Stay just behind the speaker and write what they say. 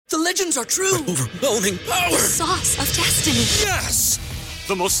The legends are true. Overwhelming power! Sauce of destiny. Yes!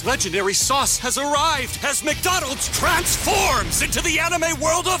 The most legendary sauce has arrived as McDonald's transforms into the anime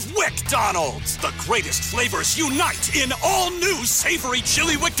world of WickDonald's. The greatest flavors unite in all new savory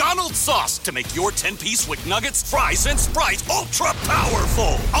chili McDonald's sauce to make your 10-piece Wick Nuggets, fries, and Sprite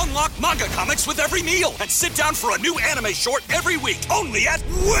ultra-powerful. Unlock manga comics with every meal and sit down for a new anime short every week only at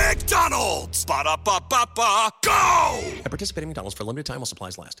WickDonald's. Ba-da-ba-ba-ba, go! At participating McDonald's for a limited time while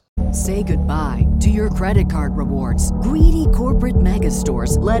supplies last. Say goodbye to your credit card rewards. Greedy corporate mega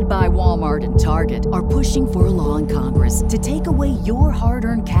stores, led by Walmart and Target, are pushing for a law in Congress to take away your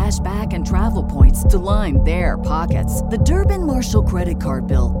hard-earned cash back and travel points to line their pockets. The Durbin-Marshall credit card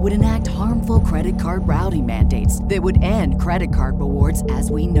bill would enact harmful credit card routing mandates that would end credit card rewards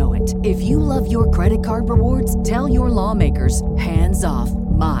as we know it. If you love your credit card rewards, tell your lawmakers, hands off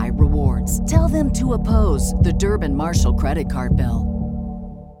my rewards. Tell them to oppose the Durbin-Marshall credit card bill.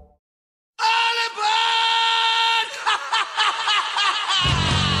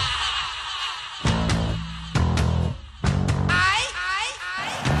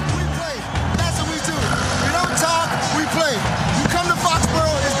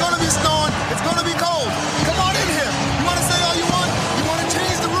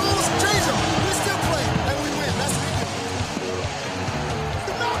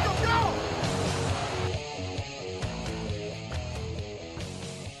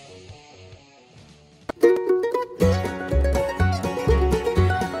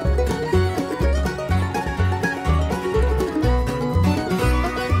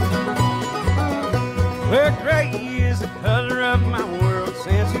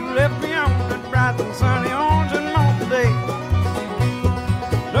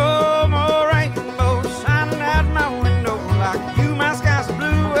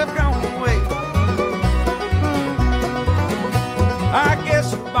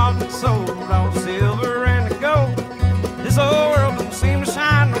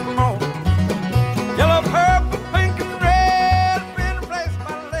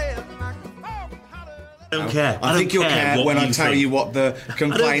 I think you'll care when I tell you what the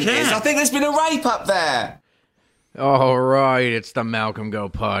complaint is. I think there's been a rape up there. All right, it's the Malcolm Go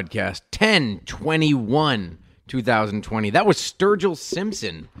podcast, 10/21/2020. That was Sturgill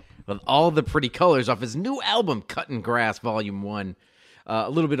Simpson with All the Pretty Colors off his new album, Cutting Grass, Volume 1. A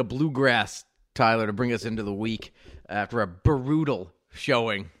little bit of bluegrass, Tyler, to bring us into the week after a brutal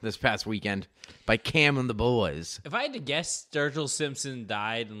showing this past weekend by Cam and the Boys. If I had to guess, Sturgill Simpson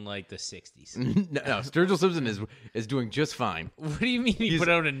died in like the 60s. No, Sturgill Simpson is doing just fine. What do you mean he put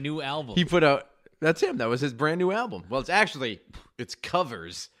out a new album? He put out, that's him. That was his brand new album. Well, it's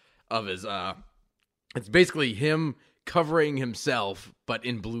covers of his, it's basically him covering himself, but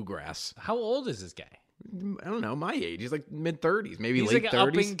in bluegrass. How old is this guy? I don't know, my age. He's like mid-30s, maybe he's late like 30s.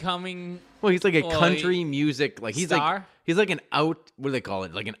 Up and coming. Well, he's like a country music, like he's star? He's like an what do they call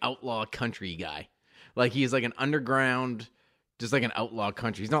it? Like an outlaw country guy. Like he's like an underground, just like an outlaw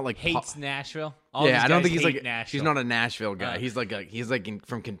country. He's not like hates Nashville. I don't think he's like Nashville. He's not a Nashville guy. He's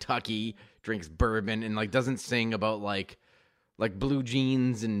from Kentucky, drinks bourbon, and like doesn't sing about like blue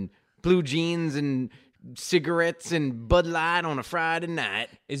jeans and cigarettes and Bud Light on a Friday night.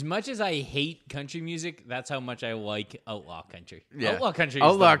 As much as I hate country music, that's how much I like outlaw country. Yeah. Outlaw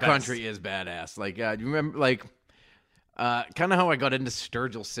country is badass. Like, you remember, like, kind of how I got into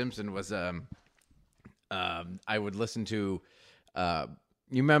Sturgill Simpson was, I would listen to, you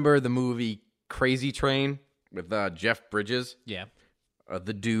remember the movie Crazy Train with Jeff Bridges? Yeah.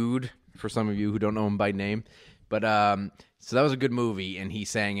 The Dude, for some of you who don't know him by name. But, so that was a good movie, and he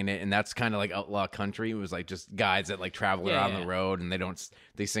sang in it, and that's kind of like outlaw country. It was like just guys that like travel around the road, and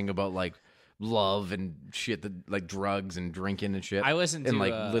they sing about like love and shit, like drugs and drinking and shit. I listened to in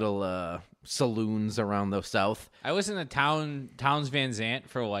like little saloons around the South. I listened to Townes Van Zandt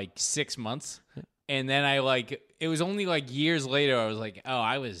for like 6 months, and then it was only like years later I was like, oh,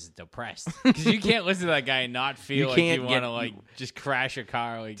 I was depressed, because you can't listen to that guy and not feel like you want to like just crash a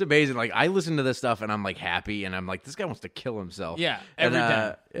car. Like, it's amazing. Like I listen to this stuff and I'm like happy, and I'm like, this guy wants to kill himself. Yeah, every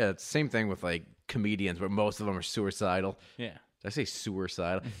time. Yeah, it's the same thing with like comedians, where most of them are suicidal. Yeah. Did I say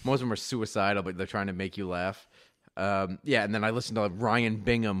suicidal? Most of them are suicidal, but they're trying to make you laugh. Yeah, and then I listened to Ryan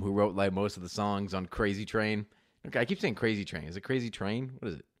Bingham, who wrote like most of the songs on Crazy Train. Okay, I keep saying Crazy Train. Is it Crazy Train? What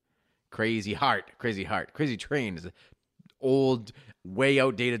is it? Crazy Heart. Crazy Train is an old, way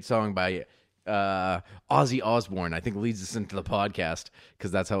outdated song by Ozzy Osbourne. I think leads us into the podcast,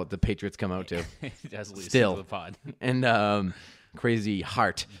 because that's how the Patriots come out to. That's still the pod. And Crazy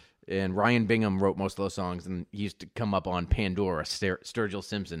Heart. And Ryan Bingham wrote most of those songs, and he used to come up on Pandora, Sturgill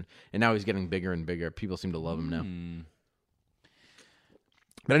Simpson, and now he's getting bigger and bigger. People seem to love him now.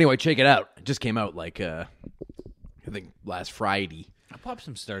 But anyway, check it out. It just came out like I think last Friday. I'll pop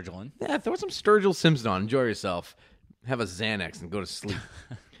some Sturgill in. Yeah, throw some Sturgill Simpson on. Enjoy yourself. Have a Xanax and go to sleep.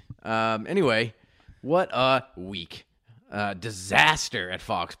 Anyway, what a week. Disaster at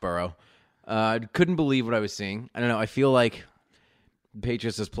Foxborough. Couldn't believe what I was seeing. I don't know. I feel like the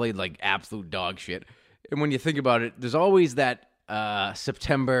Patriots has played like absolute dog shit. And when you think about it, there's always that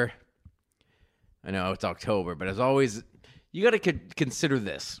September. I know it's October, but as always, you got to consider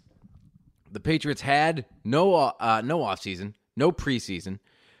this. The Patriots had no offseason, no preseason.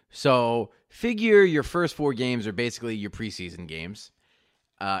 So figure your first 4 games are basically your preseason games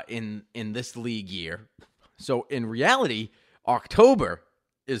in this league year. So in reality, October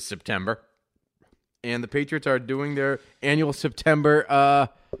is September, and the Patriots are doing their annual September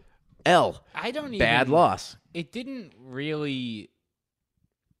bad loss. It didn't really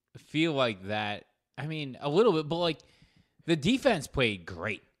feel like that. I mean, a little bit, but like the defense played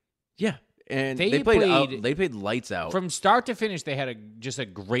great. Yeah, and they played lights out from start to finish. They had just a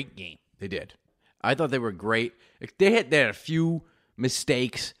great game. They did. I thought they were great. They had a few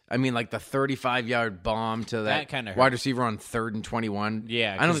mistakes. I mean, like the 35-yard bomb to that kind of wide receiver on 3rd and 21.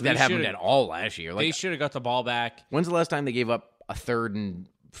 Yeah, I don't think that happened at all last year. They should have got the ball back. When's the last time they gave up a 3rd and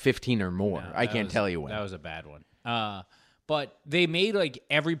 15 or more? I can't tell you when. That was a bad one. But they made like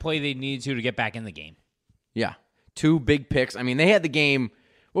every play they needed to get back in the game. Yeah, 2 big picks. I mean, they had the game.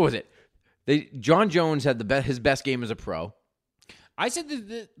 What was it? John Jones had his best game as a pro. I said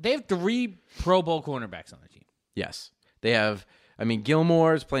that they have 3 Pro Bowl cornerbacks on the team. Yes, they have. I mean,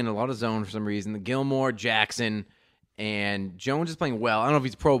 Gilmore's playing a lot of zone for some reason. The Gilmore, Jackson, and Jones is playing well. I don't know if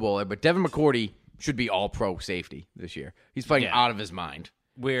he's Pro Bowler, but Devin McCourty should be all-pro safety this year. He's playing out of his mind.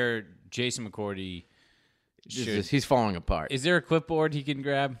 Where Jason McCourty he's falling apart. Is there a clipboard he can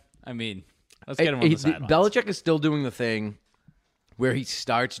grab? I mean, let's get him on the sidelines. Belichick is still doing the thing where he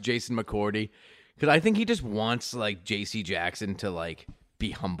starts Jason McCourty because I think he just wants like J.C. Jackson to like be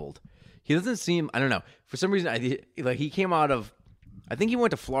humbled. He doesn't seem. I don't know. For some reason, he came out of. I think he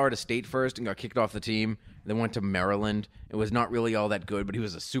went to Florida State first and got kicked off the team. Then went to Maryland. It was not really all that good, but he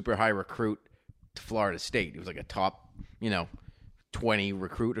was a super high recruit to Florida State. He was like a top, 20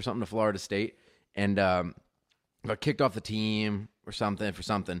 recruit or something to Florida State, and got kicked off the team or something for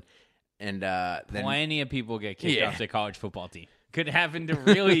something. And then plenty of people get kicked off the college football team. Could happen to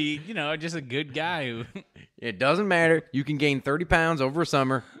really, just a good guy who. It doesn't matter. You can gain 30 pounds over a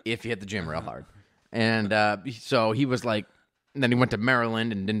summer if you hit the gym real hard. And so he was like. And then he went to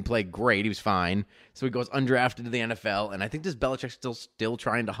Maryland and didn't play great. He was fine. So he goes undrafted to the NFL. And I think this Belichick's still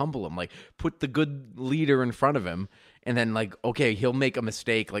trying to humble him. Like, put the good leader in front of him. And then, like, okay, he'll make a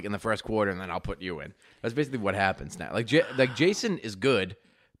mistake, like, in the first quarter, and then I'll put you in. That's basically what happens now. Like Jason is good,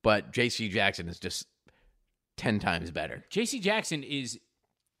 but J.C. Jackson is just 10 times better. J.C. Jackson he's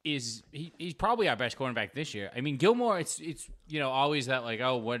probably our best cornerback this year. I mean, Gilmore, it's always that, like,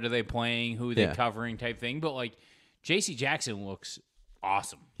 oh, what are they playing? Who are they covering type thing. But, like, J.C. Jackson looks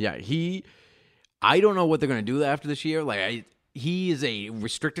awesome. Yeah, I don't know what they're going to do after this year. Like, he is a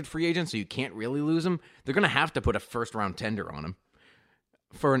restricted free agent, so you can't really lose him. They're going to have to put a first-round tender on him.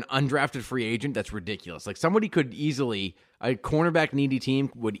 For an undrafted free agent, that's ridiculous. Like, somebody could easily, a cornerback-needy team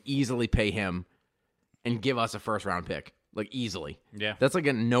would easily pay him and give us a first-round pick. Like, easily. Yeah. That's like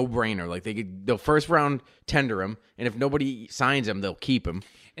a no-brainer. Like, they'll first-round tender him, and if nobody signs him, they'll keep him.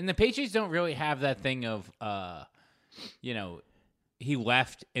 And the Patriots don't really have that thing of... he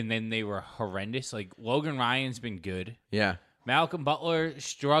left and then they were horrendous. Like, Logan Ryan's been good. Yeah. Malcolm Butler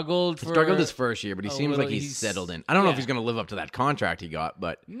struggled his first year, but he seems like he's settled in. I don't know if he's going to live up to that contract he got,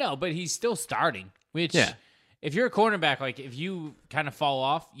 but... No, but he's still starting, which... If you're a cornerback, like, if you kind of fall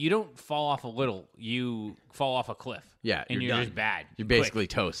off, you don't fall off a little. You fall off a cliff. Yeah, and you're done. Just bad. You're basically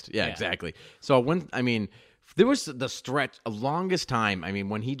toast. Yeah, exactly. So, there was the stretch, a longest time. I mean,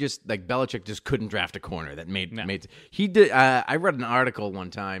 when he just Belichick just couldn't draft a corner that made he did. I read an article one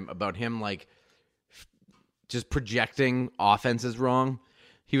time about him just projecting offenses wrong.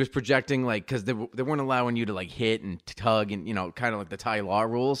 He was projecting because they weren't allowing you to hit and tug and kind of like the Ty Law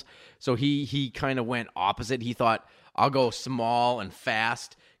rules. So he kind of went opposite. He thought, I'll go small and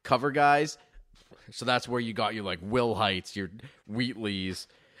fast cover guys. So that's where you got your Will Heights, your Wheatleys.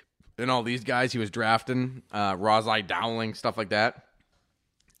 And all these guys he was drafting, Rozai Dowling, stuff like that.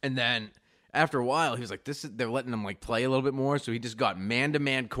 And then after a while, he was like, they're letting them play a little bit more. So he just got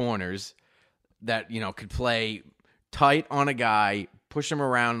man-to-man corners that, could play tight on a guy, push him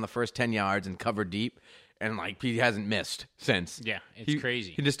around in the first 10 yards and cover deep. And he hasn't missed since. Yeah, it's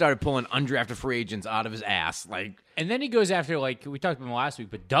crazy. He just started pulling undrafted free agents out of his ass. And then he goes after, we talked about him last week,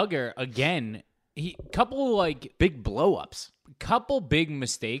 but Duggar, again, he couple big blow-ups. couple big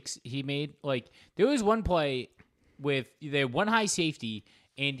mistakes he made. Like, there was one play with they had one high safety,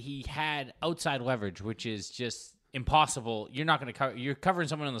 and he had outside leverage, which is just impossible. You're not going to cover. You're covering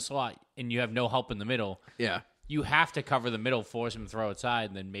someone in the slot, and you have no help in the middle. Yeah. You have to cover the middle, force him to throw outside,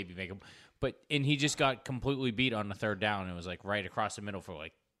 and then maybe make him. And he just got completely beat on the third down. It was like right across the middle for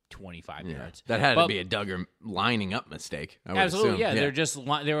like 25 yards. That had to be a Duggar lining up mistake. I would absolutely, assume.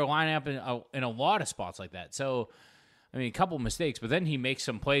 Yeah. They were lining up in a lot of spots like that. So, I mean, a couple mistakes, but then he makes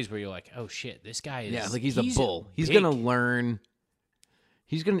some plays where you're like, oh shit, this guy is he's a bull. He's big. gonna learn.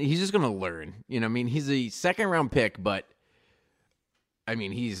 He's just gonna learn. You know, I mean, he's a second-round pick, but I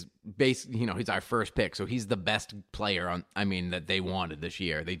mean, he's he's our first pick, so he's the best player that they wanted this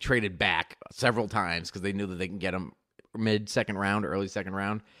year. They traded back several times because they knew that they can get him mid-second round, early second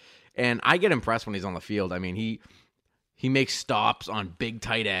round. And I get impressed when he's on the field. I mean, he makes stops on big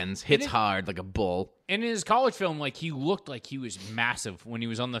tight ends, hits hard like a bull. And in his college film, like, he looked like he was massive when he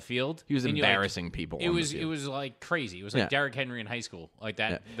was on the field. He was embarrassing people. It was like crazy. It was like Derrick Henry in high school, like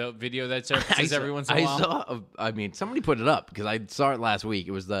that. Yeah. The video that surfaces every once in a while. Somebody put it up because I saw it last week.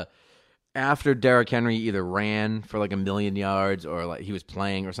 It was after Derrick Henry either ran for like 1,000,000 yards or like he was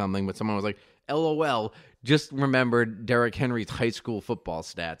playing or something, but someone was like, LOL, just remembered Derrick Henry's high school football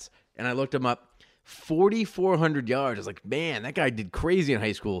stats. And I looked him up. 4,400 yards. I was like, man, that guy did crazy in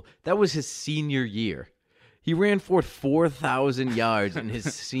high school. That was his senior year. He ran for 4,000 yards in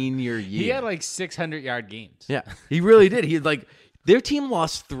his senior year. He had like 600-yard games. Yeah, he really did. He their team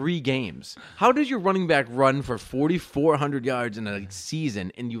lost 3 games. How does your running back run for 4,400 yards in a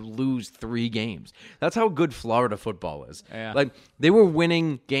season and you lose 3 games? That's how good Florida football is. Yeah. Like, they were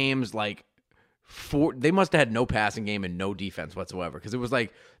winning games like they must have had no passing game and no defense whatsoever because it was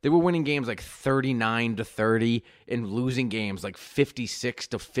like they were winning games like 39-30 and losing games like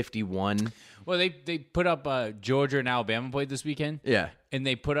 56-51. Well, they put up Georgia and Alabama played this weekend. Yeah, and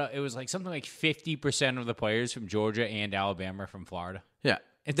they put up it was like something like 50% of the players from Georgia and Alabama are from Florida. Yeah,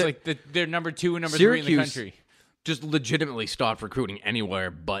 it's like they're number 2 and number 3 in the country. Just legitimately stopped recruiting anywhere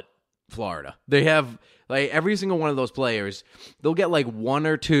but Florida. They have like every single one of those players. They'll get like 1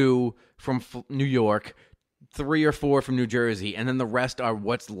 or 2 from New York, 3 or 4 from New Jersey, and then the rest are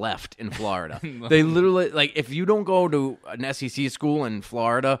what's left in Florida. They literally, like, if you don't go to an SEC school in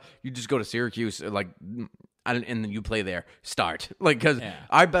Florida, you just go to Syracuse, and then you play there. Start. Like, because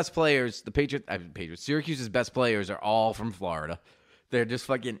our best players, Syracuse's best players are all from Florida. They're just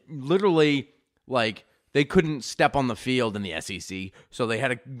fucking literally, like, they couldn't step on the field in the SEC, so they had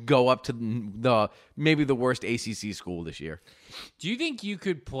to go up to maybe the worst ACC school this year. Do you think you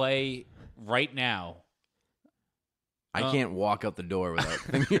could play right now? I can't walk out the door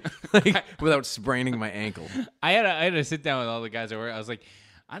without spraining my ankle. I had to sit down with all the guys at work. I was like,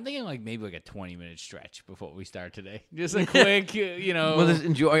 I'm thinking like maybe like a 20-minute stretch before we start today. Just a quick, We'll just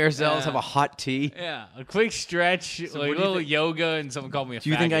enjoy ourselves, have a hot tea. Yeah, a quick stretch, so like a little yoga, and someone called me a faggot.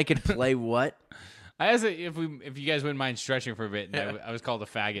 Do you think I could play what? I asked if you guys wouldn't mind stretching for a bit, and I was called a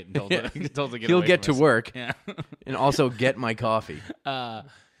faggot and told to get He'll away get from to us. work, yeah, and also get my coffee,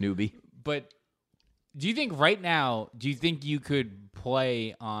 newbie. But do you think right now? Do you think you could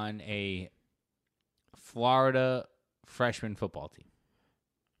play on a Florida freshman football team?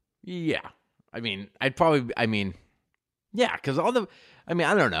 Yeah, yeah, because I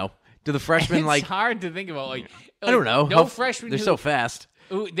don't know. Do the freshmen it's hard to think about. Like I don't know. No freshmen. They're so fast.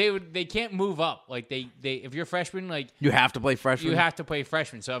 They can't move up. Like they if you're a freshman, like you have to play freshman. You have to play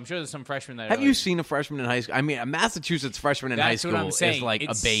freshman. So I'm sure there's some freshmen that have you seen a freshman in high school? I mean, a Massachusetts freshman in high school is like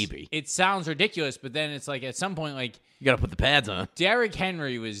a baby. It sounds ridiculous, but then it's like at some point, like you got to put the pads on. Derrick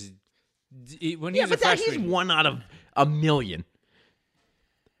Henry was when he was a freshman. He's 1 out of 1,000,000.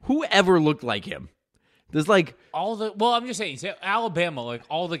 Who ever looked like him? There's like I'm just saying, Alabama, like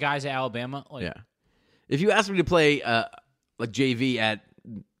all the guys at Alabama, like yeah. If you asked me to play like JV at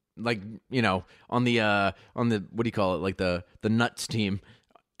like on the what do you call it, like the nuts team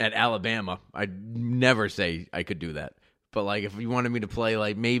at Alabama, I'd never say I could do that. But like if you wanted me to play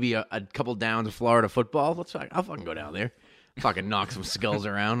like maybe a couple downs of Florida football, I'll fucking go down there, fucking knock some skulls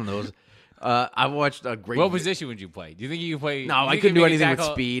around on those. I watched a great. What position would you play? Do you think you could play? No, I couldn't do anything with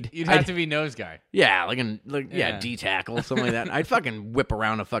speed. You'd have to be nose guy. Yeah, D tackle, something like that. I'd fucking whip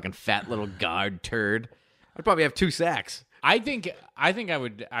around a fucking fat little guard turd. I'd probably have 2 sacks. I think I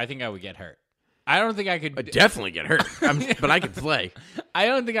would get hurt. I don't think I could. I'd definitely get hurt, but I could play. I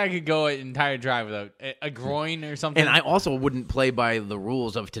don't think I could go an entire drive without a groin or something. And I also wouldn't play by the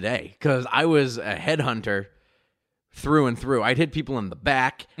rules of today because I was a headhunter through and through. I'd hit people in the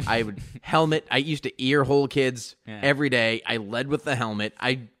back. I would helmet. I used to ear hole kids every day. I led with the helmet.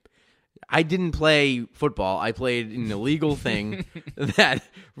 I I didn't play football. I played an illegal thing that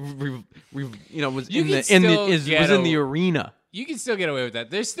was in the arena. You can still get away with that.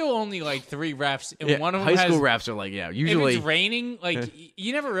 There's still only like 3 refs, and one of them high school refs are like, usually if it's raining, like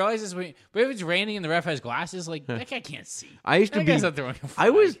you never realize this, but if it's raining and the ref has glasses, like that guy can't see. I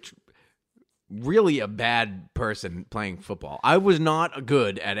was really a bad person playing football. I was not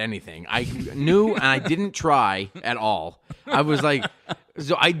good at anything. I knew, and I didn't try at all. I was like,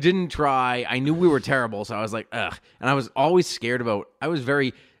 so I didn't try. I knew we were terrible, so I was like, ugh. And I was always scared about.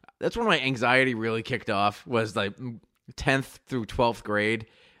 That's when my anxiety really kicked off. Was like 10th through 12th grade.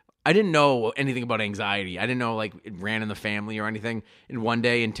 I didn't know anything about anxiety. I didn't know like it ran in the family or anything. And one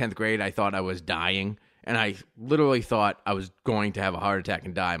day in 10th grade, I thought I was dying. And I literally thought I was going to have a heart attack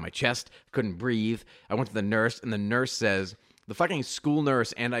and die. My chest couldn't breathe. I went to the nurse, and the nurse says, the fucking school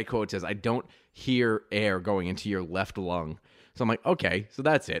nurse, and I quote, says, "I don't hear air going into your left lung." So I'm like, okay, so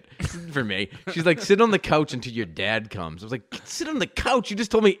that's it for me. She's like, sit on the couch until your dad comes. I was like, sit on the couch? You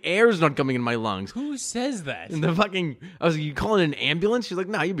just told me air's not coming in my lungs. Who says that? And I was like, you calling an ambulance? She's like,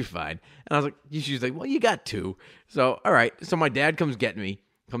 no, you'll be fine. And I was like, she's like, well, you got 2. So, all right. So my dad comes and gets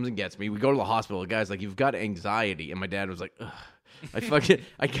me. We go to the hospital. The guy's like, you've got anxiety. And my dad was like, ugh.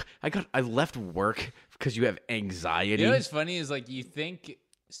 I left work because you have anxiety. You know what's funny is like you think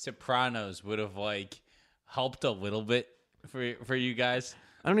Sopranos would have like helped a little bit for you guys.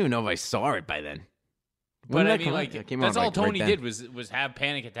 I don't even know if I saw it by then. But I mean, like that's all Tony did was have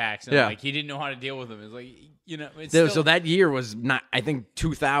panic attacks, and like he didn't know how to deal with them. It's like so that year was not. I think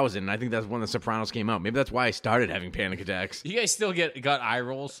 2000. I think that's when The Sopranos came out. Maybe that's why I started having panic attacks. You guys still got eye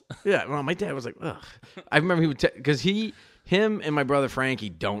rolls? Yeah. Well, my dad was like, ugh. I remember he would because him and my brother Frankie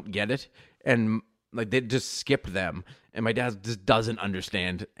don't get it, and like they just skip them. And my dad just doesn't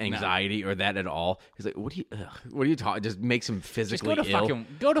understand anxiety or that at all. He's like, "What are you talking?" Just makes him physically ill.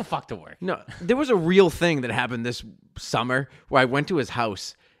 Go to work. No, there was a real thing that happened this summer where I went to his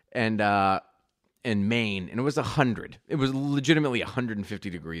house and in Maine, and it was 100. It was legitimately 150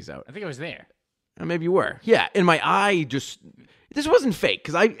 degrees out. I think I was there. Maybe you were. Yeah, and my eye just. This wasn't fake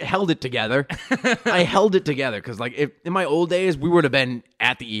because I held it together. I held it together because, like, in my old days, we would have been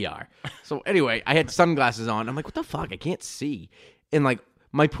at the ER. So anyway, I had sunglasses on. I'm like, what the fuck? I can't see. And, like,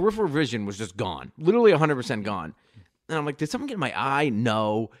 my peripheral vision was just gone. Literally 100% gone. And I'm like, did someone get in my eye?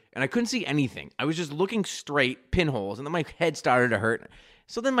 No. And I couldn't see anything. I was just looking straight, pinholes, and then my head started to hurt.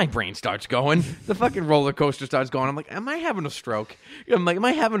 So then my brain starts going. The fucking roller coaster starts going. I'm like, am I having a stroke? I'm like, am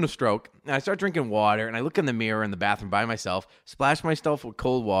I having a stroke? And I start drinking water, and I look in the mirror in the bathroom by myself, splash myself with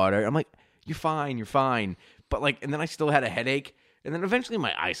cold water. I'm like, you're fine. But like, and then I still had a headache. And then eventually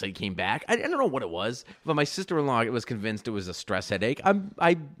my eyesight came back. I don't know what it was, but my sister-in-law was convinced it was a stress headache.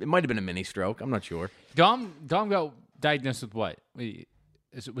 It might have been a mini stroke. I'm not sure. Dom got diagnosed with what?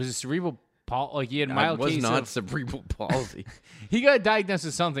 Was it cerebral palsy? Like he had mild case of... It was not cerebral palsy. He got diagnosed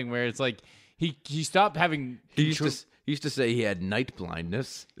with something where it's like he stopped having... He used to say he had night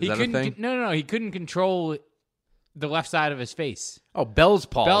blindness. Is that a thing? No. He couldn't control the left side of his face. Oh, Bell's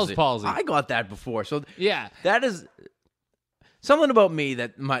palsy. Bell's palsy. I got that before. So yeah. That is... Something about me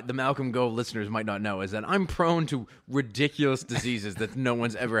that the Malcolm Gove listeners might not know is that I'm prone to ridiculous diseases that no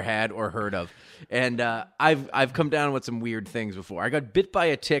one's ever had or heard of. And I've come down with some weird things before. I got bit by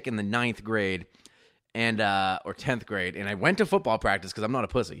a tick in the 9th grade and or 10th grade, and I went to football practice because I'm not a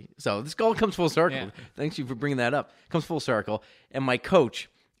pussy. So this all comes full circle. Yeah. Thanks you for bringing that up. Comes full circle. And my coach,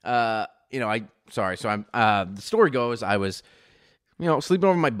 the story goes, I was, sleeping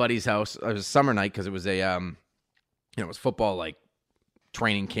over at my buddy's house. It was a summer night because it was it was football, like,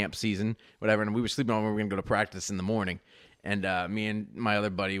 training camp season, whatever, and we were sleeping over. We were going to go to practice in the morning, and me and my other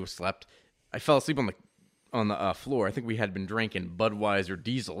buddy slept. I fell asleep on the floor. I think we had been drinking Budweiser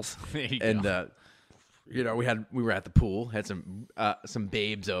Diesels, and we were at the pool, had some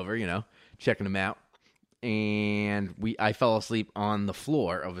babes over, checking them out, and I fell asleep on the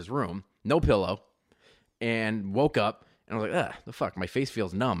floor of his room, no pillow, and woke up, and I was like, the fuck, my face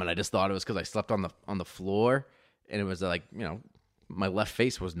feels numb, and I just thought it was because I slept on the floor. And it was like, my left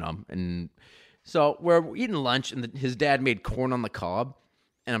face was numb. And so we're eating lunch, and his dad made corn on the cob,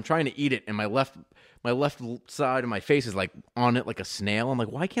 and I'm trying to eat it, and my left side of my face is like on it like a snail. I'm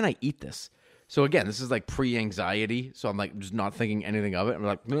like, why can't I eat this? So again, this is like pre-anxiety, so I'm like just not thinking anything of it. I'm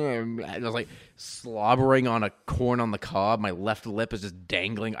like, I was like slobbering on a corn on the cob. My left lip is just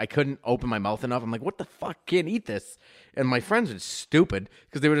dangling. I couldn't open my mouth enough. I'm like, what the fuck? Can't eat this. And my friends are stupid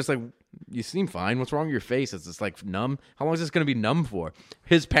because they were just like, you seem fine. What's wrong with your face? It's just like numb. How long is this going to be numb for?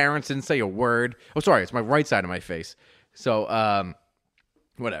 His parents didn't say a word. Oh, sorry. It's my right side of my face. So,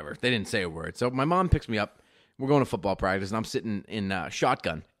 whatever. They didn't say a word. So my mom picks me up. we're going to football practice, and I'm sitting in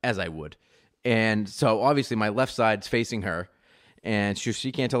shotgun, as I would. And so, obviously, my left side's facing her, and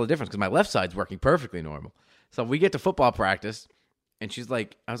she can't tell the difference because my left side's working perfectly normal. So we get to football practice, and she's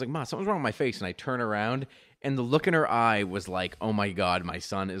like, I was like, Ma, something's wrong with my face. And I turn around, and the look in her eye was like, oh, my God, my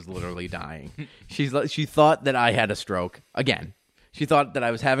son is literally dying. She thought that I had a stroke. Again, she thought that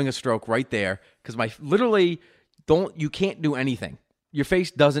I was having a stroke right there because you can't do anything. Your face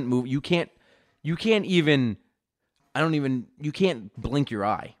doesn't move. You can't blink your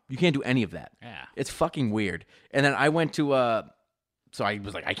eye. You can't do any of that. Yeah. It's fucking weird. And then I went to, so I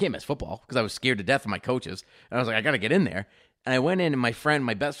was like, I can't miss football because I was scared to death of my coaches. And I was like, I got to get in there. And I went in, and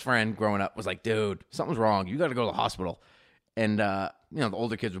my best friend growing up was like, dude, something's wrong. You got to go to the hospital. And, the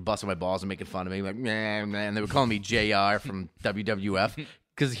older kids were busting my balls and making fun of me. Like, man, and they were calling me JR from WWF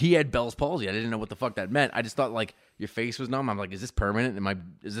because he had Bell's palsy. I didn't know what the fuck that meant. I just thought, like, your face was numb. I'm like, is this permanent?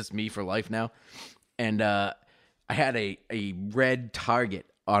 Is this me for life now? And, I had a red target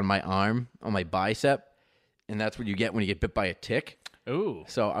on my arm, on my bicep, and that's what you get when you get bit by a tick. Ooh.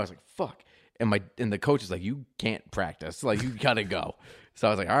 So I was like, fuck. And the coach is like, you can't practice. Like, you gotta go. So I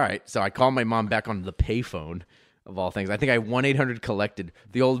was like, all right. So I called my mom back on the payphone, of all things. I think I 1-800-COLLECTED.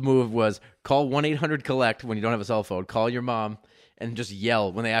 The old move was call 1-800-COLLECT when you don't have a cell phone. Call your mom and just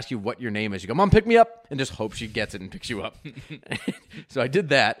yell. When they ask you what your name is, you go, Mom, pick me up, and just hope she gets it and picks you up. So I did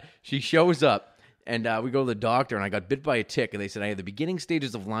that. She shows up. And we go to the doctor, and I got bit by a tick, and they said I had the beginning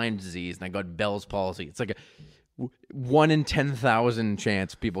stages of Lyme disease, and I got Bell's palsy. It's like a 1 in 10,000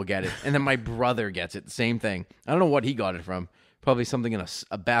 chance people get it. And then my brother gets it, same thing. I don't know what he got it from. Probably something in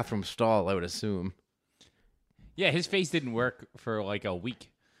a bathroom stall, I would assume. Yeah, his face didn't work for like a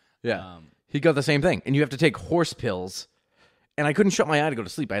week. Yeah, he got the same thing. And you have to take horse pills. And I couldn't shut my eye to go to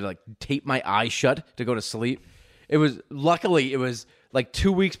sleep. I had to, like, tape my eye shut to go to sleep. Luckily, it was like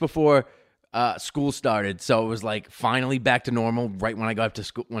 2 weeks before school started, so it was like finally back to normal right when I got to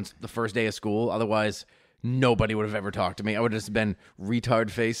school, once the first day of school. Otherwise, nobody would have ever talked to me. I would have just been retard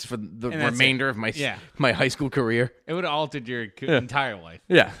face for the remainder of my high school career. It would have altered your entire life.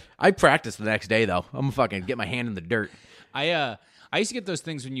 Yeah. I practiced the next day, though. I'm fucking get my hand in the dirt. I used to get those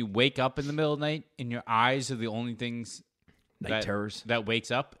things when you wake up in the middle of the night and your eyes are the only things Night terrors. That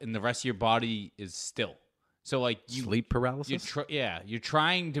wakes up and the rest of your body is still. So, like, sleep paralysis? You're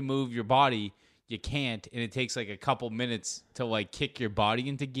trying to move your body, you can't, and it takes like a couple minutes to like kick your body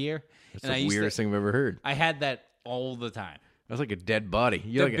into gear. That's the weirdest thing I've ever heard. I had that all the time. That's like a dead body.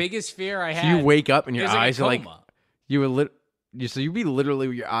 The biggest fear I had. So you wake up and your eyes are like so you'd be literally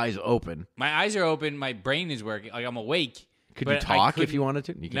with your eyes open. My eyes are open. My brain is working. Like, I'm awake. Could you talk if you wanted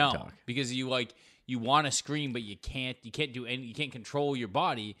to? You can't talk because you want to scream, but you can't. You can't do any. You can't control your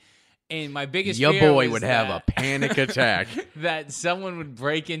body. And my biggest fear was would have a panic attack. That someone would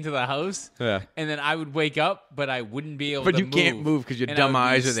break into the house, and then I would wake up, but I wouldn't be able to move. But you can't move because your dumb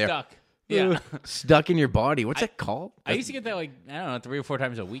eyes are there. Stuck. Yeah. Stuck in your body. What's that called? I used to get that, like, I don't know, 3 or 4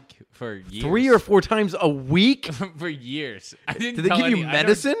 times a week for years. 3 or 4 times a week? For years. Did they give you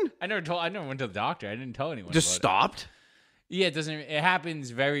medicine? I never went to the doctor. I didn't tell anyone. Just stopped? Yeah, it happens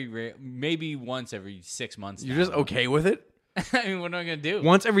very rare. Maybe once every 6 months. You're just okay with it? I mean, what am I gonna do?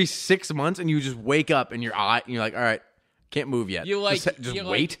 Once every 6 months, and you just wake up and you're like, all right, can't move yet. You like just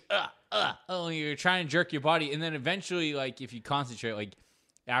wait. You're trying to jerk your body, and then eventually, like, if you concentrate, like,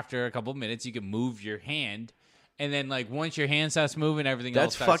 after a couple of minutes, you can move your hand, and then, like, once your hand starts moving, everything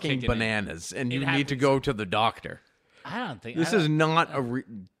else starts fucking kicking bananas, in. and you need to go to the doctor. I don't think this is not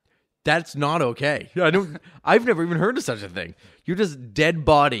that's not okay. I've never even heard of such a thing. You're just dead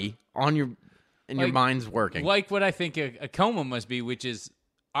body on your. And your mind's working. Like what I think a coma must be, which is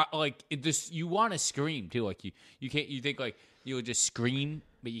you want to scream too. Like you can't. You think like you'll just scream,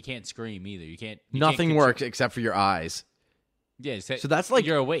 but you can't scream either. You can't. Nothing works except for your eyes. Yeah. So that's like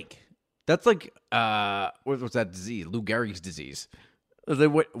you're awake. That's like what's that disease? Lou Gehrig's disease. It's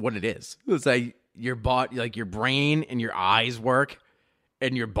like what it is. It's like your body, like your brain and your eyes work,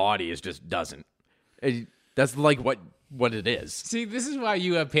 and your body just doesn't. That's like what it is. See, this is why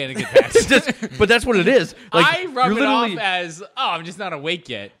you have panic attacks. But that's what it is. Like, I rub it off as, I'm just not awake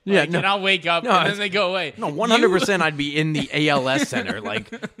yet. Yeah, and I'll wake up and then they go away. No, 100% I'd be in the ALS center,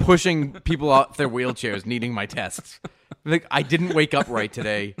 like pushing people off their wheelchairs, needing my tests. Like, I didn't wake up right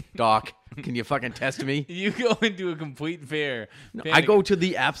today, doc. Can you fucking test me? You go into a complete fear. I go to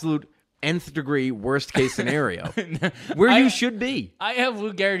the absolute nth degree worst case scenario where you should be. I have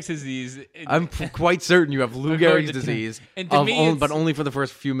Lou Gehrig's disease. I'm quite certain you have Lou Gehrig's disease, but only for the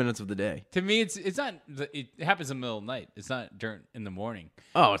first few minutes of the day. To me, it's not. It happens in the middle of the night. It's not in the morning.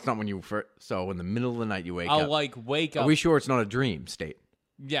 Oh, it's not when you so in the middle of the night you wake up. I'll wake up. Are we sure it's not a dream state?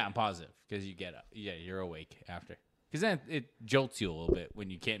 Yeah, I'm positive because you get up. Yeah, you're awake after. Because then it jolts you a little bit when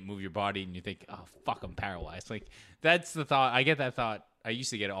you can't move your body and you think, oh, fuck, I'm paralyzed. Like, that's the thought. I get that thought. I used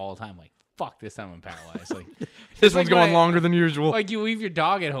to get it all the time. Like, fuck, this time I'm paralyzed. Like, this one's going longer than usual. Like, you leave your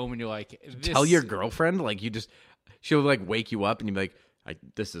dog at home and you're like, tell your girlfriend, like, she'll, like, wake you up and you'll be like,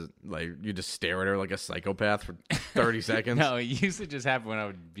 this is, like, you just stare at her like a psychopath for 30 seconds. No, it used to just happen when I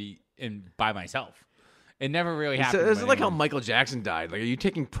would be by myself. It never really happened. It's like how Michael Jackson died. Like, are you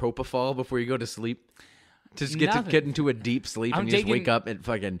taking propofol before you go to sleep? Just get into a deep sleep and you just wake up at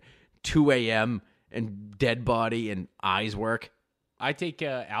fucking 2 a.m. and dead body and eyes work. I take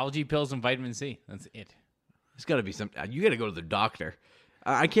algae pills and vitamin C. That's it. There's got to be some. You got to go to the doctor.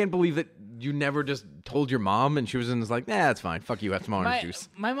 I can't believe that you never just told your mom and she was like, nah, that's fine. Fuck you, have some orange juice.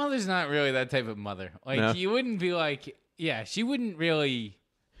 My mother's not really that type of mother. Like, no? You wouldn't be like, yeah, she wouldn't really.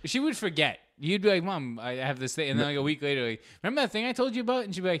 She would forget. You'd be like, Mom, I have this thing. And then like a week later, like, remember that thing I told you about?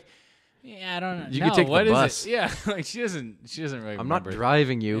 And she'd be like, yeah, I don't know. You could take the bus. Yeah, like she doesn't really I'm not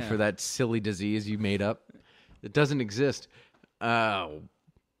driving you for that silly disease you made up. It doesn't exist. Oh,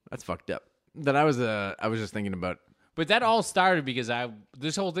 that's fucked up. That I was just thinking about. But that all started because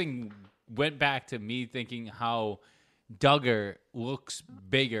this whole thing went back to me thinking how Duggar looks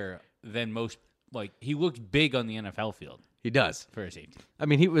bigger than most. Like, he looks big on the NFL field. He does. For a safety. I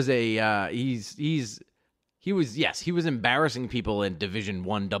mean, he was he was embarrassing people in Division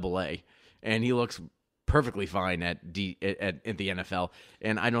I AA, and he looks perfectly fine at the NFL.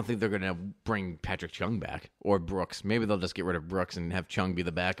 And I don't think they're going to bring Patrick Chung back or Brooks. Maybe they'll just get rid of Brooks and have Chung be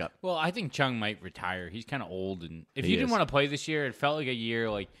the backup. Well, I think Chung might retire. He's kind of old, and if you didn't want to play this year, it felt like a year.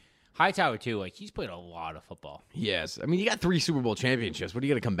 Like Hightower too. Like, he's played a lot of football. Yes, I mean, you got 3 Super Bowl championships. What are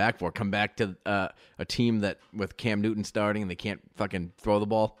you going to come back for? Come back to a team that with Cam Newton starting and they can't fucking throw the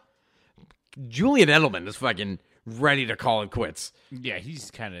ball? Julian Edelman is fucking ready to call it quits. Yeah,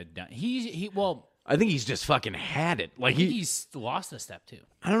 he's kind of done. I think he's just fucking had it. Like, he's lost a step too.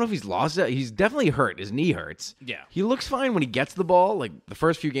 I don't know if he's lost it. He's definitely hurt. His knee hurts. Yeah, he looks fine when he gets the ball. Like, the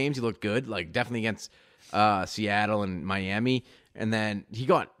first few games, he looked good. Like, definitely against Seattle and Miami. And then he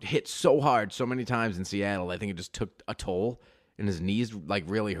got hit so hard so many times in Seattle, I think it just took a toll. And his knees, like,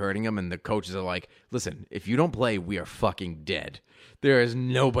 really hurting him. And the coaches are like, listen, if you don't play, we are fucking dead. There is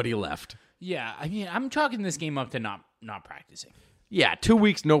nobody left. Yeah, I mean, I'm chalking this game up to not practicing. Yeah, 2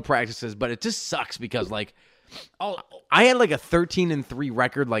 weeks, no practices. But it just sucks because, like, I had, like, a 13-3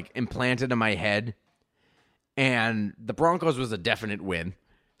 record, like, implanted in my head. And the Broncos was a definite win.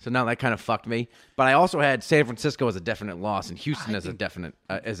 So now that kind of fucked me. But I also had San Francisco as a definite loss and Houston as a definite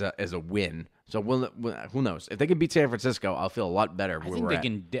as a win. So who knows? If they can beat San Francisco, I'll feel a lot better. I think they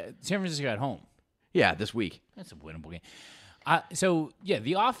can. San Francisco at home. Yeah, this week. That's a winnable game. So yeah,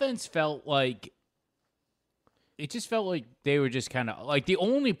 the offense felt like they were just kind of like the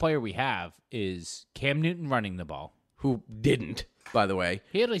only player we have is Cam Newton running the ball, who didn't, by the way.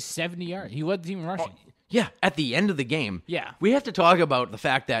 He had like 70 yards. He led the team in rushing. Yeah, at the end of the game. Yeah. We have to talk about the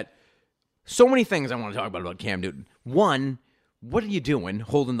fact that so many things I want to talk about Cam Newton. One, what are you doing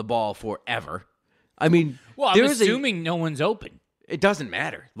holding the ball forever? I mean, well, I'm assuming no one's open. It doesn't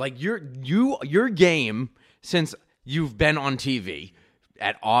matter. Like, your game since you've been on TV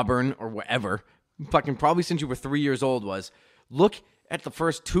at Auburn or wherever, fucking probably since you were 3 years old, was look at the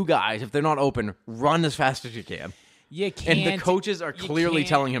first 2 guys. If they're not open, run as fast as you can. You can't. And the coaches are clearly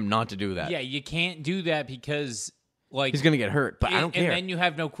telling him not to do that. Yeah, you can't do that because, like, he's going to get hurt. But I don't care. And then you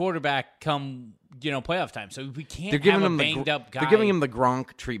have no quarterback come, playoff time. So we can't have a banged up guy. They're giving him the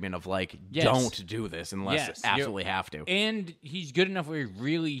Gronk treatment of, like, don't do this unless absolutely have to. And he's good enough where he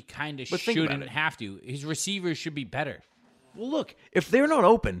really kind of shouldn't have to. His receivers should be better. Well, look, if they're not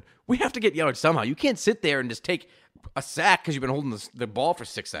open, we have to get yards somehow. You can't sit there and just take a sack because you've been holding the ball for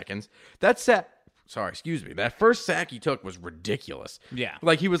 6 seconds. That first sack he took was ridiculous. Yeah.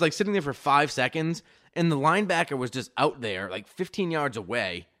 Like, he was, like, sitting there for 5 seconds, and the linebacker was just out there, like, 15 yards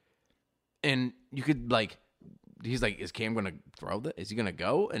away. And you could, like, he's like, is Cam going to throw this? Is he going to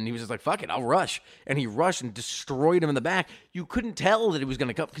go? And he was just like, fuck it, I'll rush. And he rushed and destroyed him in the back. You couldn't tell that he was going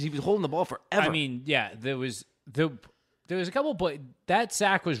to come because he was holding the ball forever. I mean, yeah, there was a couple, but that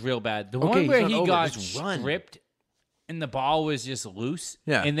sack was real bad. The one where he got stripped and the ball was just loose.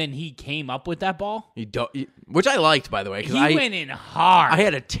 Yeah. And then he came up with that ball. Which I liked, by the way. He went in hard. I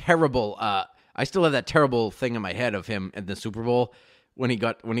had a terrible, I still have that terrible thing in my head of him at the Super Bowl when he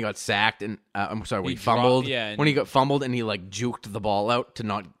got sacked and, when he fumbled. When he got fumbled and he, like, juked the ball out to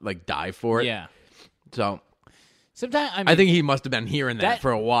not, like, dive for it. Yeah. So sometimes I think he must have been hearing that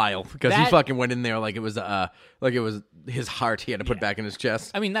for a while because he fucking went in there like it was his heart he had to put back in his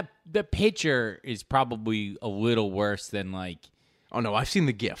chest. I mean, the pitcher is probably a little worse than, like, Oh no, I've seen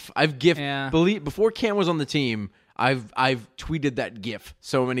the GIF. Before Cam was on the team. I've tweeted that GIF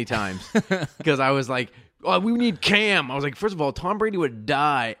so many times because I was like, "Oh, we need Cam." I was like, first of all, Tom Brady would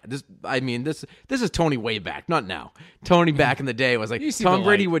die. This is Tony way back, not now. Tony back in the day was like, Tom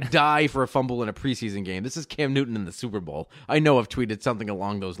Brady would die for a fumble in a preseason game. This is Cam Newton in the Super Bowl. I know I've tweeted something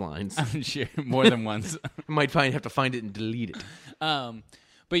along those lines. I'm sure more than once. I might have to find it and delete it.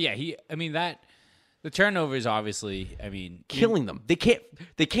 But yeah, the turnovers obviously. Killing them. They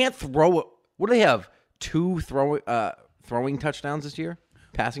can't throw it. What do they have? 2 throwing touchdowns this year?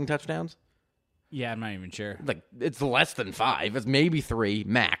 Passing touchdowns? Yeah, I'm not even sure. Like, it's less than 5. It's maybe 3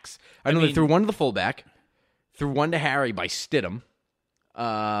 max. I know they threw one to the fullback, threw one to Harry by Stidham.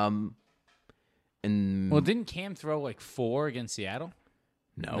 Didn't Cam throw like 4 against Seattle?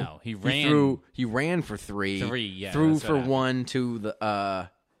 No, he ran. He ran for 3. 3, yeah. Threw for 1 to the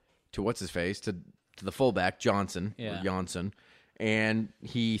to what's his face to the fullback Johnson. Yeah. Or Johnson. And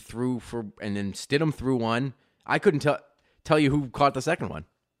he threw and then Stidham threw 1. I couldn't tell you who caught the second one.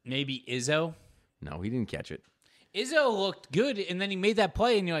 Maybe Izzo? No, he didn't catch it. Izzo looked good, and then he made that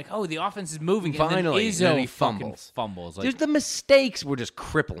play, and you're like, oh, the offense is moving. Finally, and then Izzo he fumbles. Like, the mistakes were just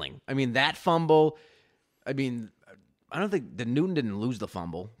crippling. That fumble, I don't think Newton didn't lose the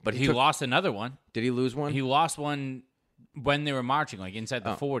fumble, but he lost another one. Did he lose one? He lost one when they were marching, like inside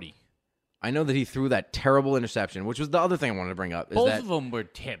the 40. I know that he threw that terrible interception, which was the other thing I wanted to bring up. Both of them were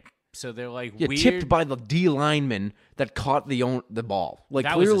tipped, so they're like weird. Tipped by the D lineman that caught the ball. Like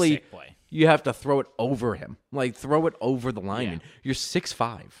that clearly, was a sick play. You have to throw it over him. Like throw it over the lineman. Yeah. You're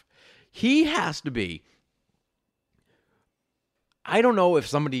 6'5". He has to be. I don't know if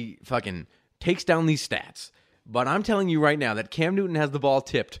somebody fucking takes down these stats, but I'm telling you right now that Cam Newton has the ball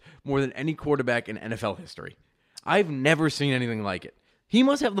tipped more than any quarterback in NFL history. I've never seen anything like it. He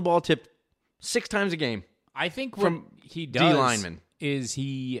must have the ball tipped 6 times a game. I think what he does D-lineman. Is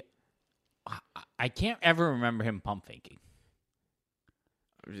I can't ever remember him pump faking.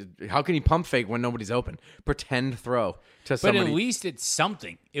 How can he pump fake when nobody's open? Pretend throw to somebody. But at least it's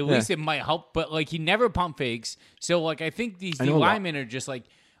something. At least it might help. But like he never pump fakes. So like I think these linemen are just like,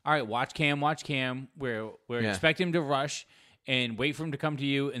 all right, watch Cam. We're expect him to rush and wait for him to come to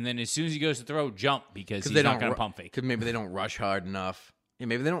you, and then as soon as he goes to throw, jump because he's not going to pump fake. Because maybe they don't rush hard enough. Yeah,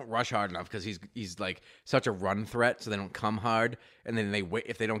 maybe they don't rush hard enough because he's like such a run threat, so they don't come hard, and then they wait.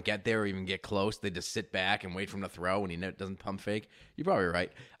 If they don't get there or even get close, they just sit back and wait for him to throw, and he doesn't pump fake. You're probably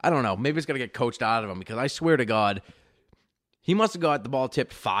right. I don't know. Maybe it's got to get coached out of him because I swear to God, he must have got the ball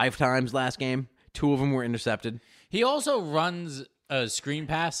tipped 5 times last game. 2 of them were intercepted. He also runs a screen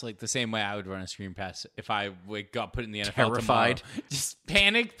pass like the same way I would run a screen pass if I got put in the NFL Terrified. Tomorrow. Just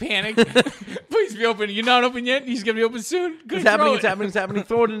panic. Please be open. You're not open yet? He's going to be open soon? It's happening.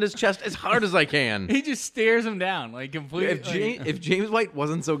 Throw it in his chest as hard as I can. He just stares him down like completely. If James White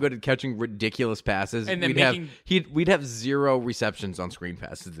wasn't so good at catching ridiculous passes, and then we'd have 0 receptions on screen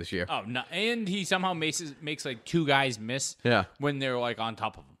passes this year. Oh, no. And he somehow makes like 2 guys miss when they're like on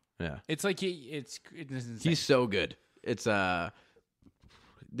top of him. Yeah. It's like it's insane. He's so good. It's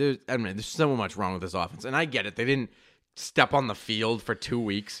there's so much wrong with this offense, and I get it. They didn't step on the field for 2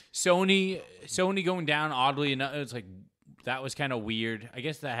 weeks. Sony going down, oddly enough, it's like that was kind of weird. I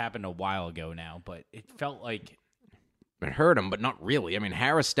guess that happened a while ago now, but it felt like it hurt him, but not really.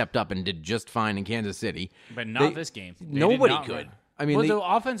 Harris stepped up and did just fine in Kansas City, but not this game. Nobody could. The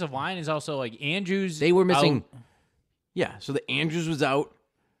offensive line is also like Andrews. They were missing. Out. Yeah, so the Andrews was out.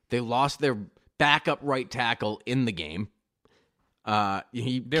 They lost their backup right tackle in the game.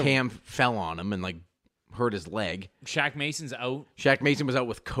 Cam fell on him and hurt his leg. Shaq Mason's out. Shaq Mason was out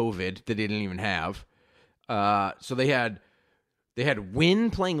with COVID that they didn't even have. So they had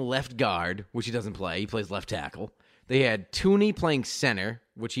Wynn playing left guard, which he doesn't play. He plays left tackle. They had Tooney playing center,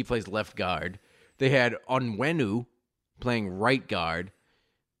 which he plays left guard. They had Onwenu playing right guard,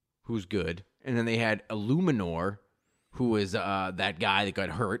 who's good. And then they had Illuminor, who is that guy that got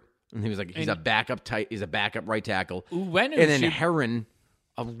hurt. And he was he's a backup right tackle. And then Heron,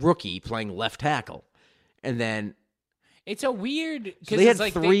 a rookie, playing left tackle. And then it's a weird. So they had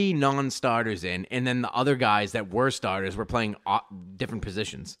 3 non-starters in, and then the other guys that were starters were playing different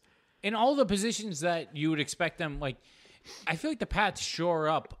positions. In all the positions that you would expect them, I feel like the Pats shore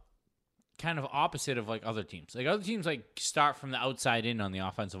up kind of opposite of other teams. Other teams start from the outside in on the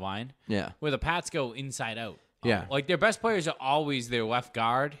offensive line. Yeah. Where the Pats go inside out. Yeah. Their best players are always their left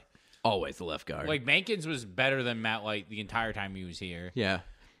guard. Always the left guard. Mankins was better than Matt White the entire time he was here. Yeah.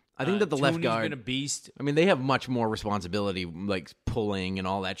 I think that the left guard... been a beast. They have much more responsibility, pulling and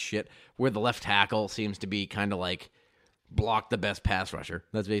all that shit, where the left tackle seems to be kind of block the best pass rusher.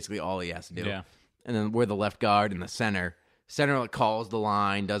 That's basically all he has to do. Yeah. And then where the left guard and the center Center like, calls the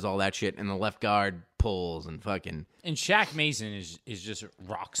line, does all that shit, and the left guard pulls and fucking. And Shaq Mason is just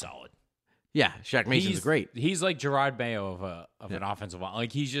rock solid. Yeah, Shaq Mason's great. He's like Gerard Mayo of an offensive line.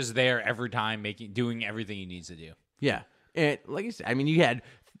 Like he's just there every time, doing everything he needs to do. Yeah, and like you said, I mean, you had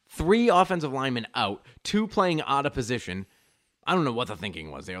 3 offensive linemen out, 2 playing out of position. I don't know what the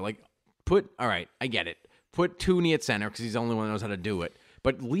thinking was there. Like, all right, I get it. Put Tooney at center because he's the only one that knows how to do it.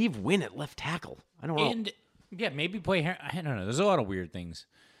 But leave Wynn at left tackle. I don't know. And yeah, maybe play. I don't know. There's a lot of weird things.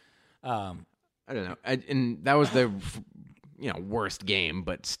 I don't know. And that was their worst game,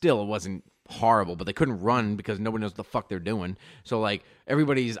 but still it wasn't horrible. But they couldn't run because nobody knows what the fuck they're doing. So like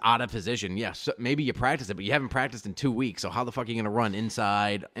everybody's out of position. Yes, so maybe you practice it, but you haven't practiced in 2 weeks. So how the fuck are you gonna run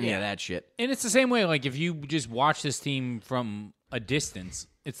inside any of that shit? And it's the same way. Like if you just watch this team from a distance,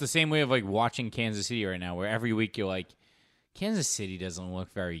 it's the same way of like watching Kansas City right now, where every week you're like, Kansas City doesn't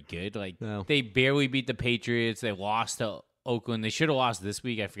look very good. Like they barely beat the Patriots. They lost to Oakland. They should have lost this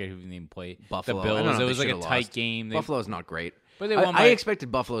week. I forget who they played. Buffalo. The Bills. It was like a tight game. Buffalo's not great. But they won I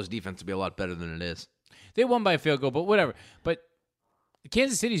expected Buffalo's defense to be a lot better than it is. They won by a field goal, but whatever. But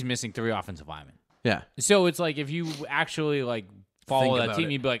Kansas City's missing 3 offensive linemen. Yeah. So it's like if you actually like follow that team,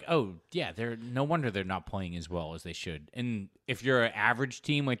 it. you'd be like, oh yeah, they're no wonder they're not playing as well as they should. And if you're an average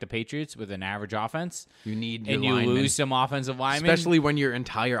team like the Patriots with an average offense, you need and you linemen. lose some offensive linemen, especially when your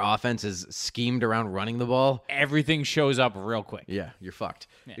entire offense is schemed around running the ball. Everything shows up real quick. Yeah, you're fucked.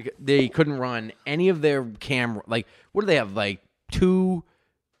 Yeah. They couldn't run any of their like what do they have? Like 2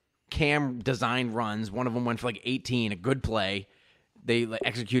 cam design runs. One of them went for like 18, a good play. They like,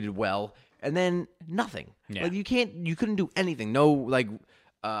 executed well. And then nothing. Yeah. Like you couldn't do anything. No like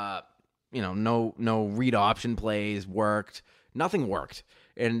no read option plays worked. Nothing worked.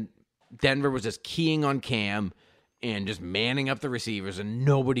 And Denver was just keying on Cam and just manning up the receivers and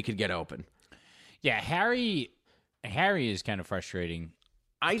nobody could get open. Yeah, Harry is kind of frustrating.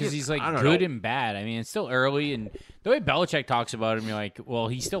 Because he's like I good know. and bad. I mean, it's still early, and the way Belichick talks about him, you're like, well,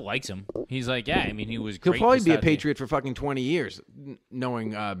 he still likes him. He's like, yeah, I mean, he was great. He'll probably to be a start the- Patriot for fucking 20 years,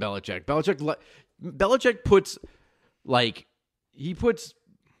 knowing Belichick. Belichick puts, like, he puts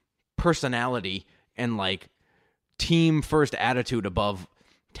personality and, like, team first attitude above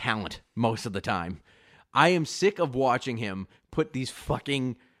talent most of the time. I am sick of watching him put these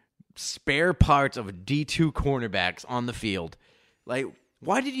fucking spare parts of D2 cornerbacks on the field. Like,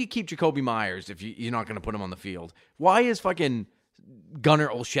 why did you keep Jacoby Myers if you're not going to put him on the field? Why is fucking Gunnar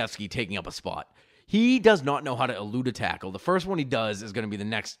Olszewski taking up a spot? He does not know how to elude a tackle. The first one he does is going to be the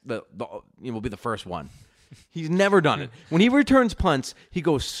next. Will be the first one. He's never done it. When he returns punts, he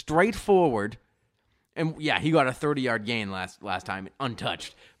goes straight forward. And yeah, he got a 30-yard gain last time,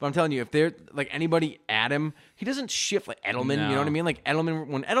 untouched. But I'm telling you, if they're like anybody at him, he doesn't shift like Edelman. No. You know what I mean? Like Edelman,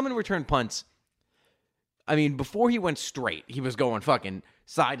 when Edelman returned punts, I mean, before he went straight, he was going fucking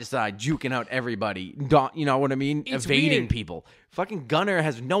side to side, juking out everybody. You know what I mean? It's evading weird. people. Fucking Gunner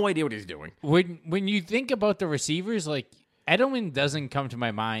has no idea what he's doing. When you think about the receivers, like Edelman doesn't come to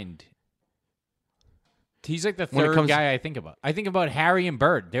my mind. He's like the third guy I think about. I think about Harry and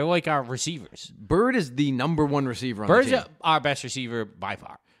Bird. They're like our receivers. Bird is the number 1 receiver on Bird's the team. our best receiver by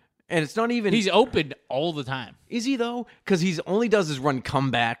far. And it's not even... He's open all the time. Is he, though? Because he's only does is run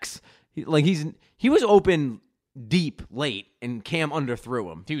comebacks. He was open deep late, and Cam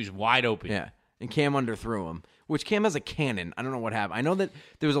underthrew him. He was wide open. Yeah, and Cam underthrew him, which Cam has a cannon. I don't know what happened. I know that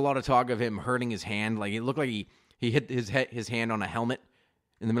there was a lot of talk of him hurting his hand. Like, it looked like he hit his hand on a helmet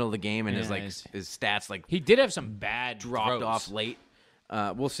in the middle of the game, and his stats like he did have some bad dropped throws. off late.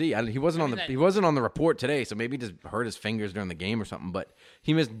 We'll see. He wasn't he wasn't on the report today, so maybe he just hurt his fingers during the game or something. But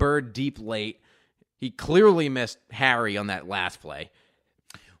he missed Bird deep late. He clearly missed Harry on that last play.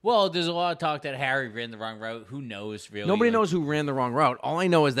 Well, there's a lot of talk that Harry ran the wrong route. Who knows, really? Nobody knows who ran the wrong route. All I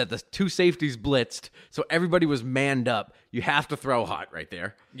know is that the 2 safeties blitzed, so everybody was manned up. You have to throw hot right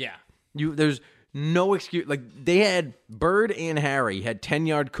there. Yeah. There's no excuse. Like, they had Bird and Harry had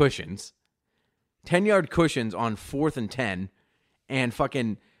 10-yard cushions. 10-yard cushions on 4th and 10, and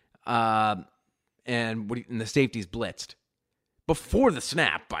fucking and the safeties blitzed. Before the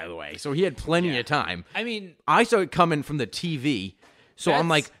snap, by the way. So he had plenty of time. I mean, I saw it coming from the TV. So I'm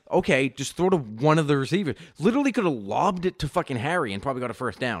like, okay, just throw to one of the receivers. Literally could have lobbed it to fucking Harry and probably got a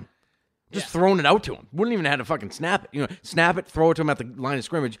first down. Just thrown it out to him. Wouldn't even have to fucking snap it. Snap it, throw it to him at the line of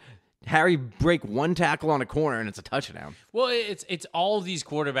scrimmage. Harry break 1 tackle on a corner and it's a touchdown. Well, it's all these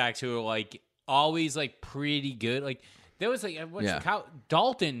quarterbacks who are like always like pretty good. Like there was like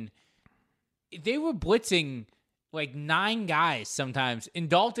Dalton. They were blitzing like 9 guys sometimes. And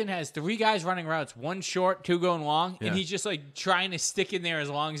Dalton has 3 guys running routes, 1 short, 2 going long, and he's just like trying to stick in there as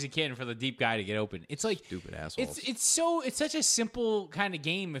long as he can for the deep guy to get open. It's like stupid assholes. It's such a simple kind of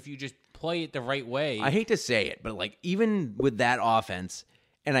game if you just play it the right way. I hate to say it, but like even with that offense,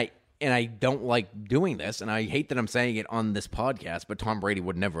 and I don't like doing this, and I hate that I'm saying it on this podcast, but Tom Brady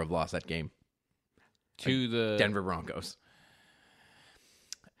would never have lost that game to the Denver Broncos.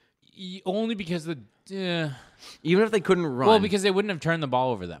 Only because even if they couldn't run. Well, because they wouldn't have turned the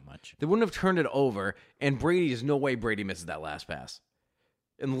ball over that much. They wouldn't have turned it over, and there's no way Brady misses that last pass.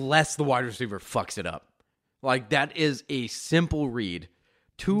 Unless the wide receiver fucks it up. Like, that is a simple read.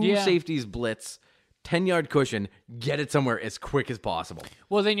 2 safeties blitz, 10-yard cushion, get it somewhere as quick as possible.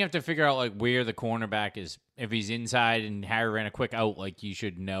 Well, then you have to figure out, like, where the cornerback is. If he's inside and Harry ran a quick out, like, you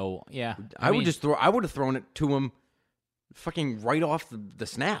should know. Yeah. I would have thrown it to him fucking right off the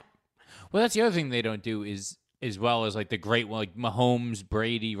snap. Well, that's the other thing they don't do is, as well as like the great one, like Mahomes,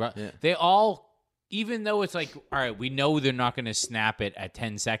 Brady, they all, even though it's like, all right, we know they're not going to snap it at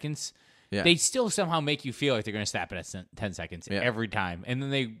 10 seconds, they still somehow make you feel like they're going to snap it at 10 seconds every time. And then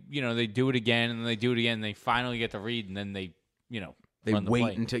they do it again, and then they do it again, and they finally get the read, and then they run the wait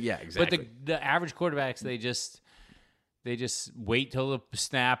play. until, exactly. But the average quarterbacks, they just wait till the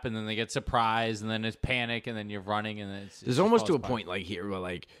snap, and then they get surprised, and then it's panic, and then you're running, and it's there's almost to a point like here where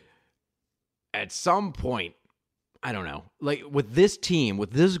like at some point, I don't know, like with this team,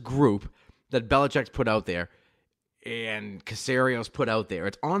 with this group that Belichick's put out there and Casario's put out there,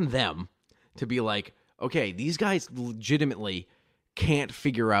 it's on them to be like, okay, these guys legitimately can't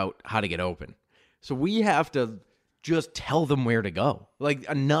figure out how to get open. So we have to just tell them where to go. Like,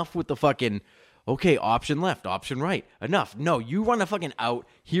 enough with the fucking, okay, option left, option right. Enough. No, you run a fucking out.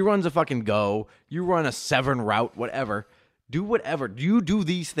 He runs a fucking go. You run a 7 route, whatever. Do whatever. You do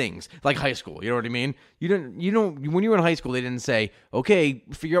these things like high school. You know what I mean? You don't. When you were in high school, they didn't say, okay,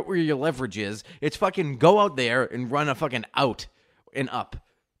 figure out where your leverage is. It's fucking go out there and run a fucking out and up.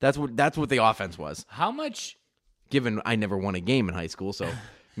 That's what the offense was. How much? Given I never won a game in high school, so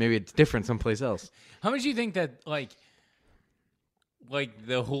maybe it's different someplace else. How much do you think that like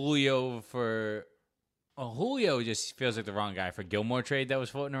the Julio Julio just feels like the wrong guy for Gilmore trade that was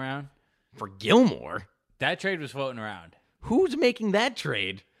floating around? For Gilmore? That trade was floating around. Who's making that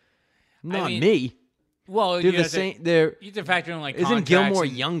trade? Not me. Well, they're the same. You have to factor in like isn't Gilmore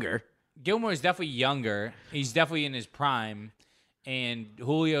younger? Gilmore's definitely younger. He's definitely in his prime, and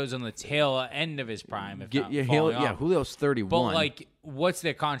Julio's on the tail end of his prime. Julio's 31. But like, what's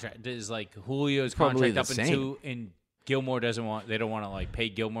their contract? Is like Julio's contract up in 2, and Gilmore doesn't want. They don't want to like pay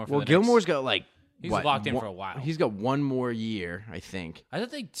Gilmore for. Well, Gilmore's got like he's locked in for a while. He's got 1 more year, I think. I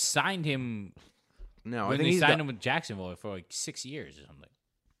thought they signed him. No, I think they signed him with Jacksonville for like 6 years or something.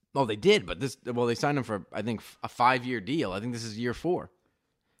 Oh, they did, but they signed him for I think a 5-year deal. I think this is year 4.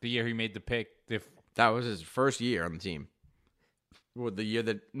 The year he made the pick. That was his first year on the team. Well, the year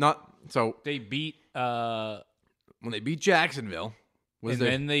they beat when they beat Jacksonville,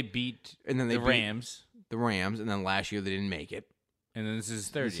 then they beat the Rams. The Rams, and then last year they didn't make it. And then this is his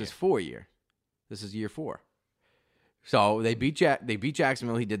third year. This is 4 year. This is year 4. So they beat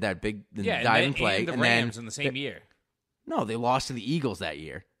Jacksonville. He did that big diving play, and the Rams in the same year. No, they lost to the Eagles that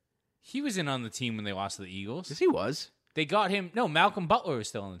year. He was in on the team when they lost to the Eagles. Yes, he was. They got him. No, Malcolm Butler was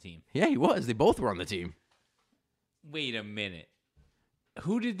still on the team. Yeah, he was. They both were on the team. Wait a minute.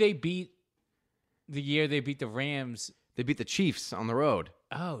 Who did they beat the year they beat the Rams? They beat the Chiefs on the road.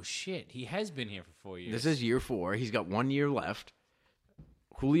 Oh, shit. He has been here for 4 years. This is year 4. He's got 1 year left.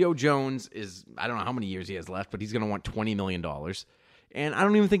 Julio Jones is, I don't know how many years he has left, but he's going to want $20 million. And I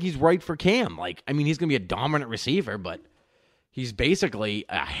don't even think he's right for Cam. Like, I mean, he's going to be a dominant receiver, but he's basically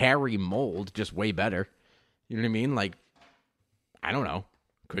a Harry mold, just way better. You know what I mean? Like, I don't know.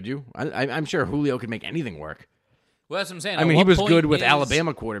 Could you? I'm sure Julio could make anything work. Well, that's what I'm saying. I mean, he was good with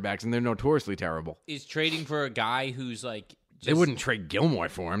Alabama quarterbacks, and they're notoriously terrible. Is trading for a guy who's like... They wouldn't trade Gilmore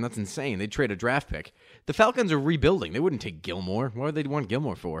for him. That's insane. They'd trade a draft pick. The Falcons are rebuilding. They wouldn't take Gilmore. What would they want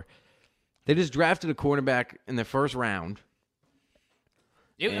Gilmore for? They just drafted a cornerback in the first round.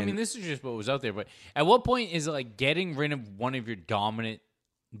 I mean, this is just what was out there. But at what point is it like getting rid of one of your dominant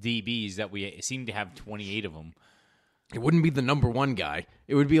DBs that we seem to have 28 of them? It wouldn't be the number 1 guy.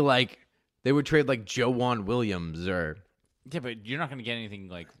 It would be like they would trade like Joejuan Williams or... Yeah, but you're not going to get anything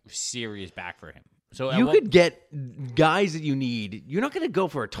like serious back for him. So you could get guys that you need. You're not going to go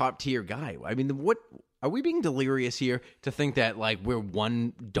for a top-tier guy. I mean, what are we being delirious here to think that like we're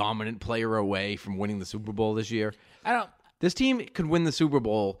one dominant player away from winning the Super Bowl this year? This team could win the Super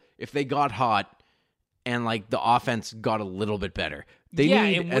Bowl if they got hot and like the offense got a little bit better. They need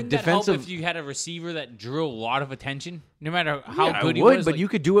and a wouldn't defensive. that help if you had a receiver that drew a lot of attention, no matter how good he would, was? but you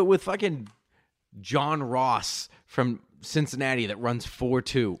could do it with fucking John Ross from Cincinnati that runs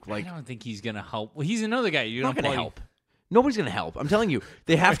 4.2. Like, I don't think he's gonna help. Well, he's another guy. You're not going to help. Nobody's going to help. I'm telling you,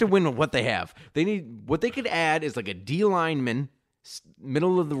 they have to win with what they have. They need what they could add is like a D lineman,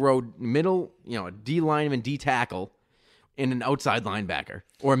 middle of the road, a D lineman, D tackle, and an outside linebacker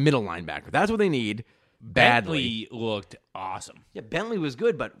or a middle linebacker. That's what they need badly. Bentley looked awesome. Yeah, Bentley was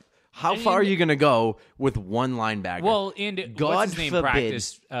good, but how far are you going to go with one linebacker? Well, and God what's his name forbid.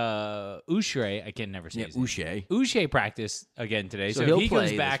 practiced? Uche, I can never say his name. Uche practiced again today, so he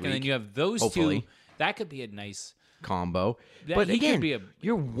comes back, and then you have those hopefully. two. That could be a nice combo. That- But he could again, be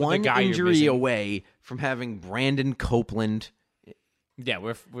you're one guy you're injury missing. away from having Brandon Copeland Yeah,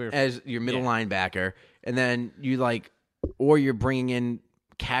 we're as your middle linebacker, and then or you're bringing in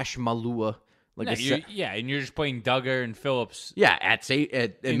Cash Malua. and you're just playing Duggar and Phillips. Yeah, at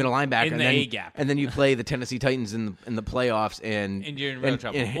middle linebacker, in and the then, A-gap. and then you play the Tennessee Titans in the playoffs, and you're in real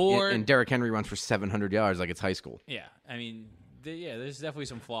trouble. And Derrick Henry runs for 700 yards like it's high school. Yeah, I mean, there's definitely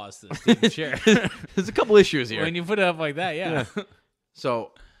some flaws to this team, sure. There's a couple issues here. When you put it up like that, yeah.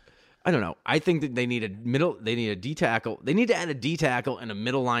 So, I don't know. I think that they need a D tackle. They need to add a D tackle and a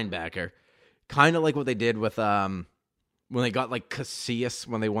middle linebacker, kind of like what they did with when they got like Casillas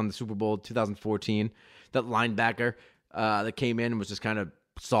when they won the Super Bowl 2014. That linebacker that came in and was just kind of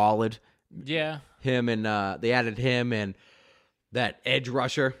solid. Yeah. Him and they added him and that edge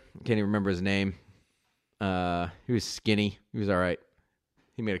rusher. I can't even remember his name. He was skinny. He was all right.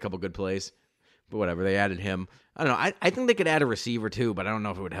 He made a couple good plays. But whatever, they added him. I don't know. I think they could add a receiver too, but I don't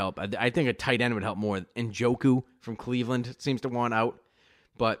know if it would help. I think a tight end would help more. Njoku from Cleveland seems to want out.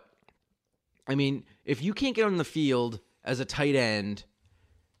 But, I mean, if you can't get on the field as a tight end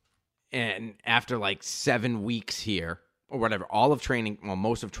and after like 7 weeks here or whatever,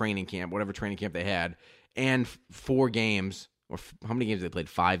 most of training camp, whatever training camp they had, and 4 games, or how many games they played?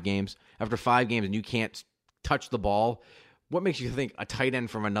 5 games. After 5 games and you can't touch the ball, what makes you think a tight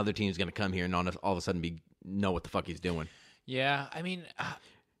end from another team is going to come here and all of a sudden know what the fuck he's doing? Yeah, I mean...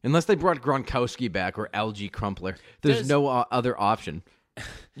 Unless they brought Gronkowski back or LG Crumpler, there's no other option.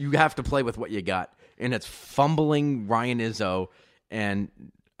 You have to play with what you got. And it's fumbling Ryan Izzo and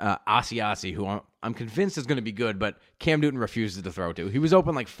Asiasi, who I'm convinced is going to be good, but Cam Newton refuses to throw to. He was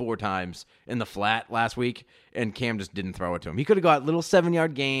open like 4 times in the flat last week, and Cam just didn't throw it to him. He could have got little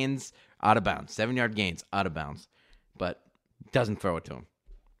 7-yard gains out of bounds. 7-yard gains out of bounds. But doesn't throw it to him.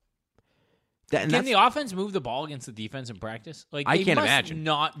 Can the offense move the ball against the defense in practice? Like I they can't must imagine.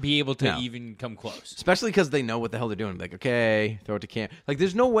 not be able to even come close. Especially because they know what the hell they're doing. Like, okay, throw it to Cam. Like,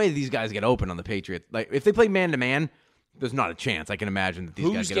 there's no way these guys get open on the Patriots. Like, if they play man-to-man, there's not a chance. I can imagine that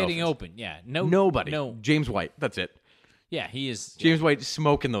these guys get getting open? Yeah, nobody. No, James White. That's it. Yeah, he is. James White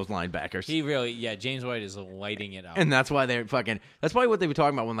smoking those linebackers. He really, James White is lighting it up. And that's why they're fucking. That's probably what they were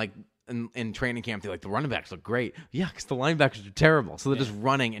talking about when, like, in training camp, they're like, the running backs look great. Yeah, because the linebackers are terrible. So they're just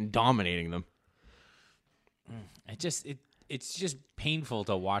running and dominating them. It's just painful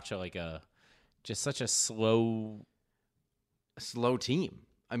to watch such a slow team.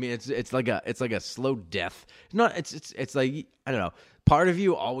 I mean, it's like a slow death. It's like, I don't know. Part of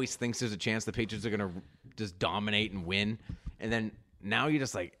you always thinks there's a chance the Patriots are gonna just dominate and win, and then now you're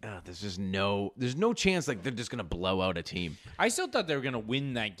just like, there's no chance like they're just gonna blow out a team. I still thought they were gonna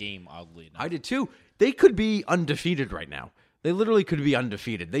win that game. Oddly enough, I did too. They could be undefeated right now. They literally could be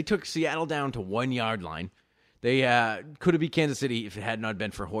undefeated. They took Seattle down to 1 yard line. They could have beat Kansas City if it had not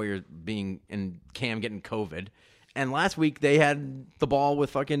been for Hoyer being and Cam getting COVID. And last week they had the ball with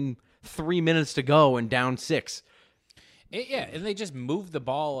fucking 3 minutes to go and down 6. And they just moved the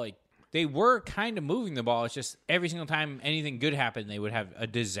ball like they were kind of moving the ball. It's just every single time anything good happened, they would have a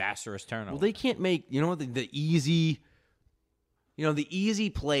disastrous turnover. Well, they can't make the easy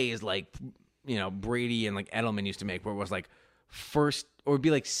plays like Brady and like Edelman used to make, where it was like first, or it'd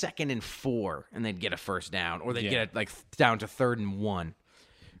be like 2nd and 4, and they'd get a first down, or they'd get it like down to 3rd and 1.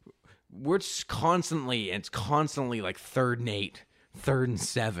 It's constantly like 3rd and 8, 3rd and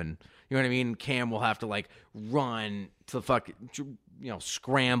 7. You know what I mean? Cam will have to like run to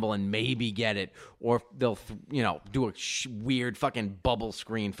scramble and maybe get it, or they'll do a weird fucking bubble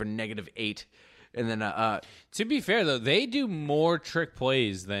screen for -8, and then to be fair though, they do more trick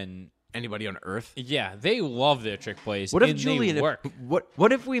plays than anybody on earth. Yeah, they love their trick plays. What if they work?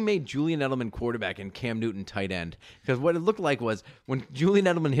 What if we made Julian Edelman quarterback and Cam Newton tight end? Because what it looked like was when Julian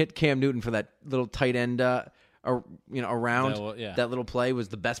Edelman hit Cam Newton for that little tight end around that little play was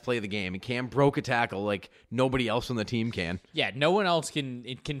the best play of the game. And Cam broke a tackle like nobody else on the team can. Yeah, no one else can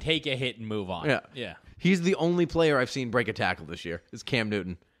take a hit and move on. Yeah. He's the only player I've seen break a tackle this year. Is Cam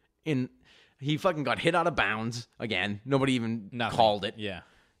Newton. He fucking got hit out of bounds again. Nobody even called it. Yeah.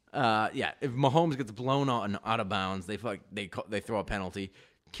 If Mahomes gets blown out of bounds, they throw a penalty.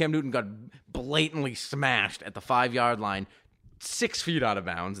 Cam Newton got blatantly smashed at the 5-yard line, 6 feet out of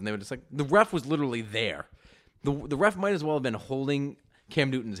bounds, and they were just like, the ref was literally there. The ref might as well have been holding Cam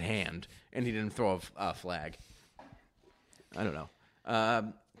Newton's hand, and he didn't throw a flag. I don't know.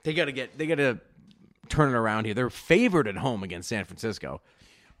 They gotta turn it around here. They're favored at home against San Francisco,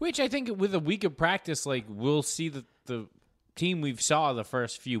 which I think with a week of practice, like we'll see the team we've saw the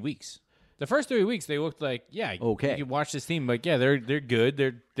first few weeks. The first 3 weeks, they looked like, okay. You can watch this team, like, they're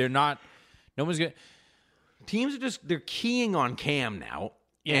good. They're not. No one's good. Teams are they're keying on Cam now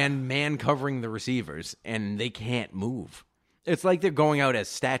and man covering the receivers, and they can't move. It's like they're going out as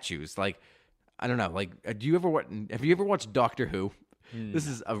statues. Like, I don't know. Like, have you ever watched Doctor Who? This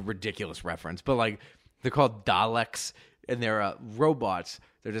is a ridiculous reference, but like they're called Daleks, and they're robots.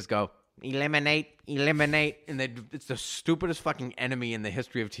 They just go eliminate, and it's the stupidest fucking enemy in the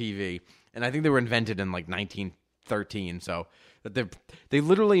history of TV. And I think they were invented in like 1913. So that they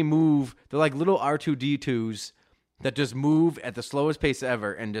literally move. They're like little R2-D2s that just move at the slowest pace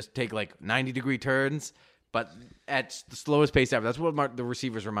ever and just take like 90-degree turns, but at the slowest pace ever. That's what the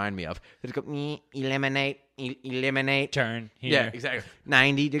receivers remind me of. They just go eliminate, turn. Here. Yeah, exactly.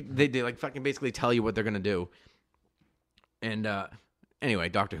 90. They like fucking basically tell you what they're gonna do. And anyway,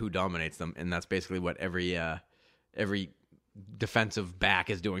 Doctor Who dominates them, and that's basically what every defensive back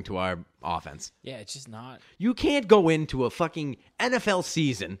is doing to our offense. Yeah, it's just not. You can't go into a fucking NFL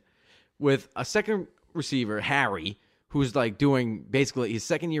season with a second receiver, Harry, who's like doing basically his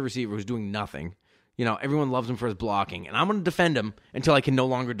second-year receiver who's doing nothing. You know, everyone loves him for his blocking, and I'm going to defend him until I can no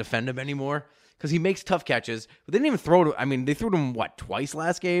longer defend him anymore because he makes tough catches. But they didn't even throw to. I mean, they threw to him twice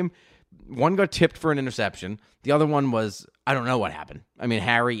last game. One got tipped for an interception. The other one was, I don't know what happened. I mean,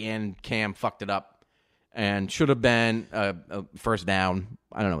 Harry and Cam fucked it up and should have been a first down.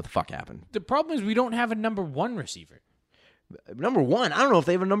 I don't know what the fuck happened. The problem is we don't have a number 1 receiver. Number 1? I don't know if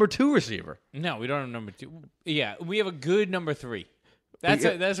they have a number 2 receiver. No, we don't have number 2. Yeah, we have a good number 3. That's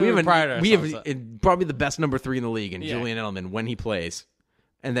what we pride ourselves. We have probably the best number 3 in the league in Julian Edelman when he plays.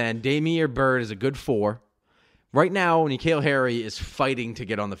 And then Damiere Byrd is a good 4. Right now, N'Keal Harry is fighting to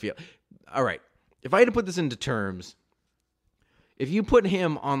get on the field. All right. If I had to put this into terms, if you put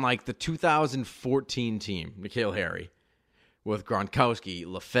him on like the 2014 team, N'Keal Harry, with Gronkowski,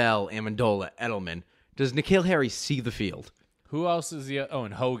 LaFell, Amendola, Edelman, does N'Keal Harry see the field? Who else is the... Oh,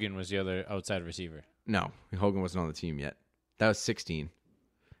 and Hogan was the other outside receiver. No, Hogan wasn't on the team yet. That was 16.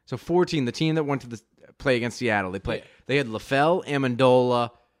 So 14, the team that went to the play against Seattle, they had LaFell,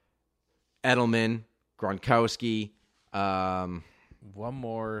 Amendola, Edelman, Gronkowski. One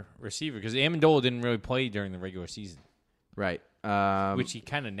more receiver, because Amendola didn't really play during the regular season. Right. Which he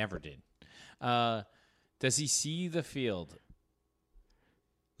kind of never did. Does he see the field?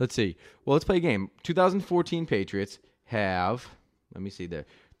 Let's see. Well, let's play a game. 2014 Patriots have, let me see there.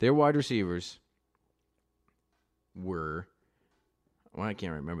 Their wide receivers were, well, I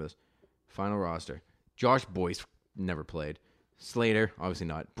can't remember this. Final roster. Josh Boyce never played. Slater, obviously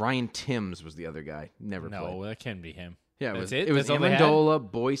not. Brian Timms was the other guy. Never played. No, that can't be him. Yeah, it was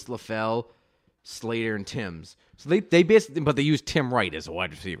Amendola, Boyce, LaFell, Slater, and Timms. So they basically, but they used Tim Wright as a wide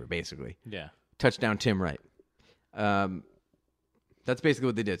receiver, basically. Yeah. Touchdown Tim Wright. That's basically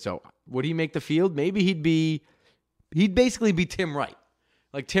what they did. So would he make the field? Maybe he'd basically be Tim Wright.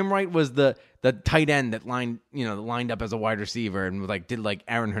 Like Tim Wright was the tight end that lined up as a wide receiver and did like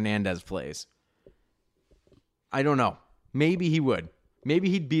Aaron Hernandez plays. I don't know. Maybe he would. Maybe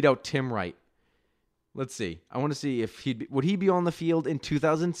he'd beat out Tim Wright. Let's see. I want to see if would he be on the field in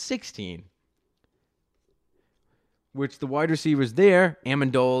 2016? Which the wide receivers there,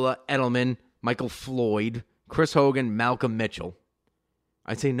 Amendola, Edelman, Michael Floyd, Chris Hogan, Malcolm Mitchell.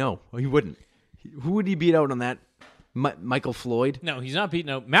 I'd say no, he wouldn't. Who would he beat out on that? Michael Floyd? No, he's not beating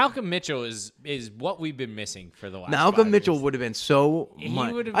out. Malcolm Mitchell is what we've been missing for the last Malcolm Mitchell would have been so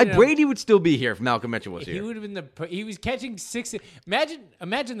much. Brady would still be here if Malcolm Mitchell was here. He would have been he was catching 6.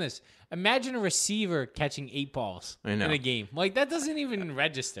 Imagine this. Imagine a receiver catching 8 balls in a game. Like, that doesn't even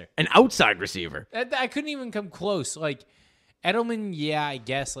register. An outside receiver. I couldn't even come close. Like, Edelman, yeah, I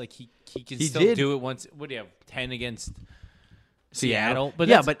guess, like, he can still do it once. What do you have, 10 against Seattle?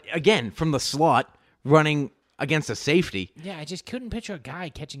 But again, from the slot, running against a safety. Yeah, I just couldn't picture a guy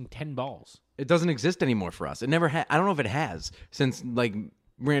catching 10 balls. It doesn't exist anymore for us. It never I don't know if it has since, like,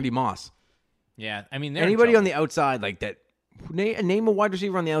 Randy Moss. Yeah, I mean, anybody on the outside like that. Name a wide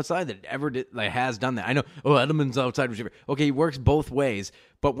receiver on the outside that ever has done that. I know. Oh, Edelman's outside receiver. Okay, he works both ways,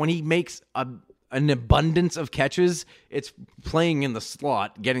 but when he makes an abundance of catches, it's playing in the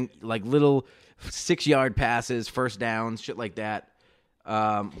slot, getting like little 6-yard passes, first downs, shit like that.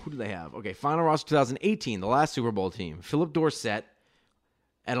 Who do they have? Okay, final roster 2018, the last Super Bowl team: Philip Dorsett,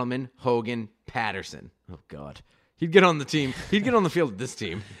 Edelman, Hogan, Patterson. Oh God. He'd get on the team. He'd get on the field with this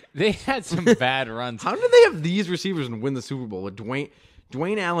team. They had some bad runs. How did they have these receivers and win the Super Bowl with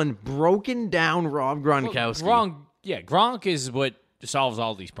Dwayne Allen, broken down Rob Gronkowski? Gronk is what solves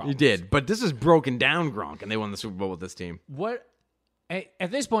all these problems. He did, but this is broken down Gronk, and they won the Super Bowl with this team. What? At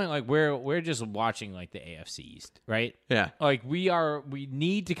this point, like we're just watching like the AFC East, right? Yeah. Like we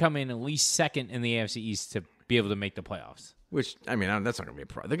need to come in at least second in the AFC East to be able to make the playoffs. Which, I mean, that's not going to be a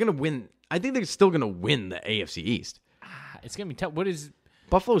problem. They're going to win. I think they're still going to win the AFC East. It's going to be tough. What is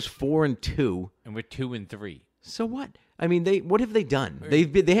Buffalo's 4-2, and we're 2-3. So what? I mean, what have they done? They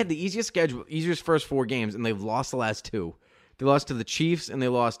had the easiest schedule, easiest first 4 games, and they've lost the last 2. They lost to the Chiefs, and they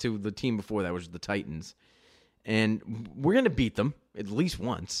lost to the team before that, which was the Titans. And we're going to beat them at least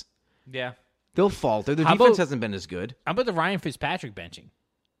once. Yeah, they'll falter. Their defense hasn't been as good. How about the Ryan Fitzpatrick benching?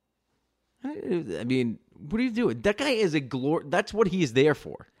 I mean, what do you do? That guy is that's what he is there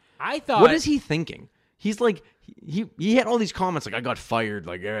for. I thought. What is he thinking? He's like, he had all these comments like, I got fired.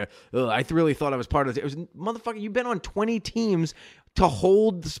 Like, I really thought I was part of it. Motherfucker, you've been on 20 teams to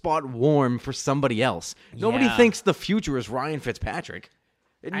hold the spot warm for somebody else. Nobody thinks the future is Ryan Fitzpatrick.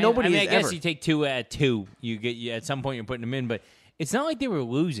 Nobody. I guess you take 2 at 2. At some point you're putting them in, but it's not like they were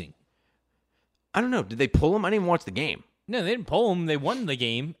losing. I don't know. Did they pull him? I didn't watch the game. No, they didn't pull him. They won the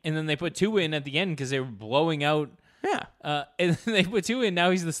game, and then they put 2 in at the end because they were blowing out. Yeah. And then they put 2 in.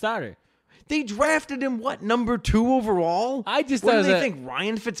 Now he's the starter. They drafted him, number 2 overall? I just thought do they think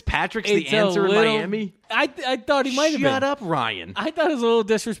Ryan Fitzpatrick's the answer in Miami? I thought he might have been. Shut up, Ryan. I thought it was a little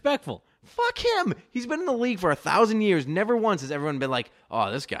disrespectful. Fuck him. He's been in the league for 1,000 years. Never once has everyone been like,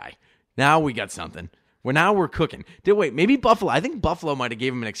 oh, this guy. Now we got something. Now we're cooking. Wait, maybe Buffalo. I think Buffalo might have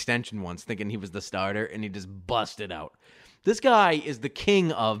gave him an extension once thinking he was the starter, and he just busted out. This guy is the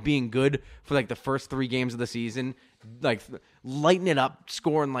king of being good for like the first 3 games of the season, like lighting it up,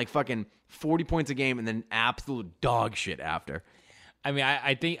 scoring like fucking 40 points a game, and then absolute dog shit after. I mean,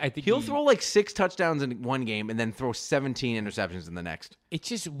 I think he'll throw like 6 touchdowns in one game and then throw 17 interceptions in the next. It's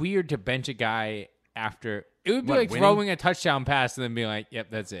just weird to bench a guy after. It would be like winning? throwing a touchdown pass and then being like, "Yep,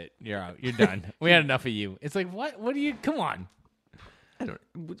 that's it. You're out. You're done. We had enough of you." It's like, what? What do you? Come on. I don't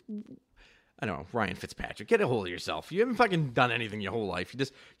know. Ryan Fitzpatrick, get a hold of yourself. You haven't fucking done anything your whole life.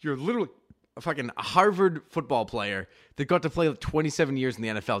 You're literally a fucking Harvard football player that got to play like 27 years in the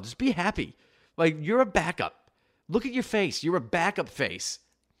NFL. Just be happy. Like, you're a backup. Look at your face. You're a backup face.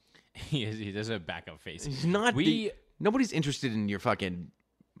 He does have a backup face. He's not. Nobody's interested in your fucking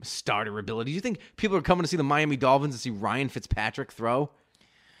starter ability. Do you think people are coming to see the Miami Dolphins to see Ryan Fitzpatrick throw?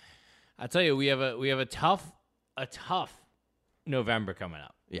 I'll tell you, we have a tough November coming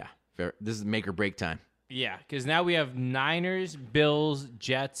up. Yeah. This is make or break time. Yeah, because now we have Niners, Bills,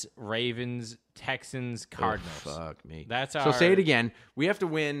 Jets, Ravens, Texans, Cardinals. Oh, fuck me. That's our. So say it again. We have to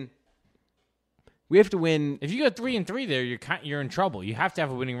win. If you go 3-3 there, you're in trouble. You have to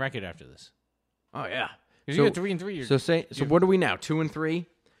have a winning record after this. Oh yeah. If you go 3-3, So what are we now? 2-3.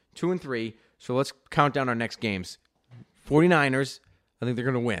 2-3. So let's count down our next games. 49ers. I think they're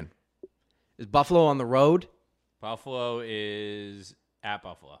going to win. Is Buffalo on the road? Buffalo is at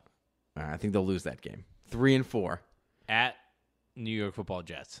Buffalo. I think they'll lose that game. 3-4. At New York Football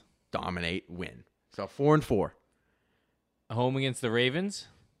Jets. Dominate, win. So 4-4. Home against the Ravens.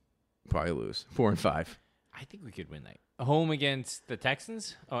 Probably lose. 4-5. I think we could win that. Home against the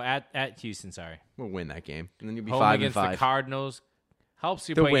Texans. Oh, at Houston. Sorry, we'll win that game, and then you'll be home 5-5 against the Cardinals. Helps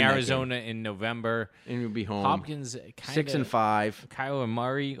you They'll play win that Arizona in November, and you'll be home. Hopkins 6-5. Kyler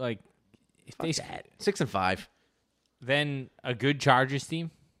Murray, like if they 6-5. Then a good Chargers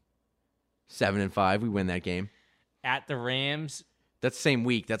team. 7-5. We win that game. At the Rams. That's the same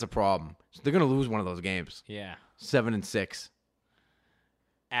week. That's a problem. So they're going to lose one of those games. Yeah. 7-6.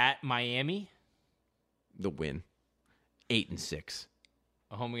 At Miami. The win. 8-6.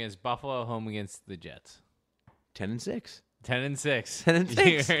 Home against Buffalo. Home against the Jets. 10-6. 10-6.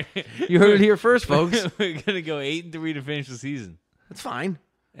 10-6. You heard it here first, folks. We're gonna go 8-3 to finish the season. That's fine.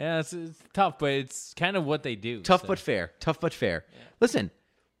 Yeah, it's tough, but it's kind of what they do. Tough but fair. Tough but fair. Yeah. Listen,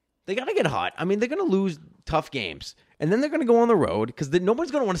 they got to get hot. I mean, they're going to lose tough games, and then they're going to go on the road because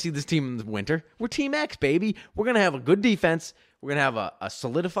nobody's going to want to see this team in the winter. We're Team X, baby. We're going to have a good defense. We're going to have a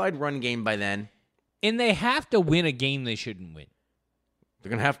solidified run game by then. And they have to win a game they shouldn't win.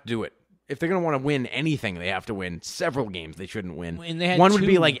 They're going to have to do it. if they're going to want to win anything, they have to win several games they shouldn't win. And they had one would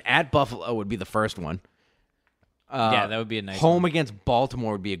be two. like at Buffalo would be the first one. Yeah, that would be a nice home one. against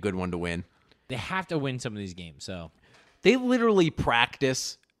Baltimore would be a good one to win. They have to win some of these games. So They literally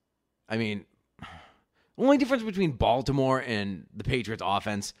practice. I mean, the only difference between Baltimore and the Patriots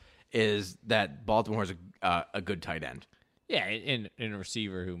offense is that Baltimore is a good tight end. yeah, and a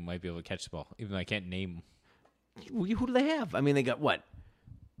receiver who might be able to catch the ball, even though I can't name him. Who do they have? I mean, they got what?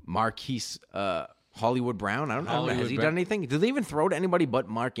 Marquise Hollywood Brown? I don't know. Hollywood Has he Brown. done anything? Do they even throw to anybody but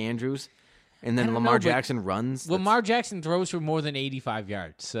Mark Andrews? And I then don't Lamar know, but Jackson runs? Lamar Jackson throws for more than 85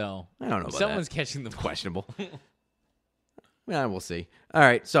 yards. So I don't know about someone's that. catching the ball. Questionable. Yeah, we'll see. All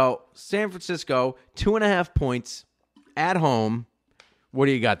right, so San Francisco, 2.5 points at home. What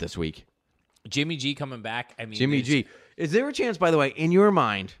do you got this week? Jimmy G coming back. I mean, Jimmy G. Is there a chance, by the way, in your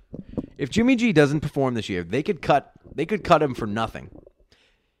mind, if Jimmy G doesn't perform this year, they could cut him for nothing?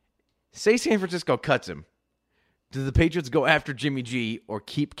 Say San Francisco cuts him. Do the Patriots go after Jimmy G or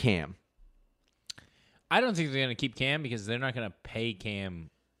keep Cam? I don't think they're going to keep Cam because they're not going to pay Cam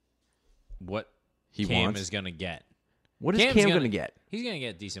what He Cam wants? is going to get. What is Cam's Cam going to get? He's going to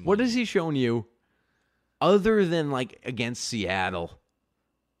get decent What money. has he shown you other than like against Seattle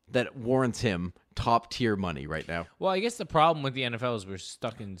that warrants him top tier money right now? Well, I guess the problem with the NFL is we're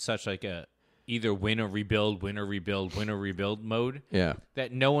stuck in such like a either win or rebuild, win or rebuild, win or rebuild mode Yeah.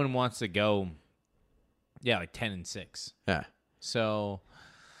 that no one wants to go, like 10-6. Yeah. So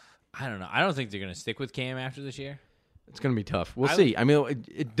I don't know. I don't think they're going to stick with Cam after this year. It's going to be tough. We'll see. I mean,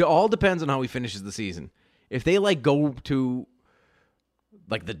 it all depends on how he finishes the season. If they like go to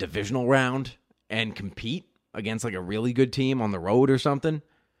like the divisional round and compete against like a really good team on the road or something,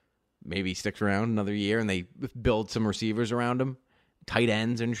 maybe he sticks around another year and they build some receivers around him, tight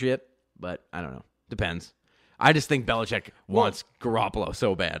ends and shit. But I don't know. Depends. I just think Belichick wants Garoppolo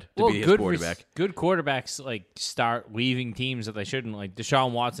so bad to be his quarterback. Good quarterbacks like start leaving teams that they shouldn't. Like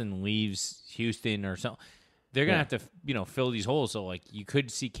Deshaun Watson leaves Houston or something. They're gonna have to, fill these holes. So like you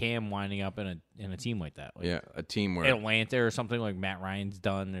could see Cam winding up in a team like that. Like Yeah, a team where Atlanta or something like Matt Ryan's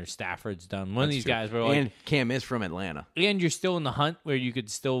done or Stafford's done. One of these guys were and Cam is from Atlanta. and you're still in the hunt where you could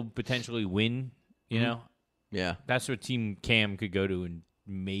still potentially win. You know, Yeah. that's what team Cam could go to and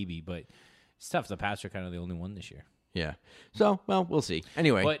maybe, but it's tough. The Pats are kind of the only one this year. Yeah. So, well, we'll see.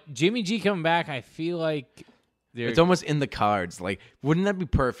 Anyway. But Jimmy G coming back, I feel like It's almost in the cards. Like, wouldn't that be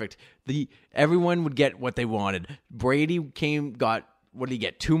perfect? Everyone would get what they wanted. Brady got what did he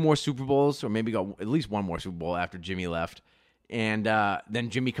get? 2 more Super Bowls, or maybe got at least 1 more Super Bowl after Jimmy left, and then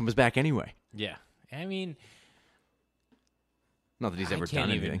Jimmy comes back anyway. Yeah, I mean, not that he's ever done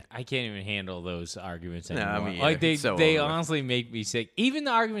anything. I can't even handle those arguments No, anymore. me either. Like they It's so over. honestly make me sick. Even the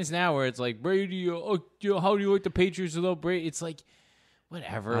arguments now where it's like Brady, how do you like the Patriots without Brady? It's like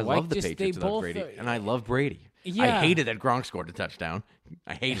whatever. I like, love the just, Patriots they without both, Brady, and I love Brady. Yeah. I hated that Gronk scored a touchdown.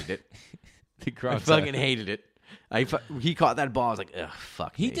 I hated it. the I Gronk fucking hated it. He caught that ball. I was like, ugh,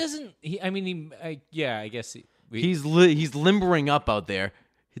 fuck. He me. doesn't. I guess He's limbering up out there.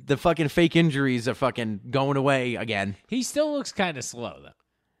 The fucking fake injuries are fucking going away again. he still looks kind of slow though.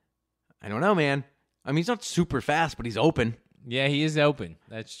 I don't know, man. I mean, he's not super fast, but he's open. Yeah, he is open.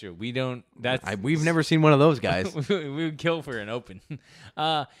 That's true. We don't. We've never seen one of those guys. we would kill for an open.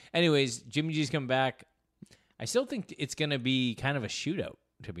 Anyways, Jimmy G's come back. I still think it's going to be kind of a shootout,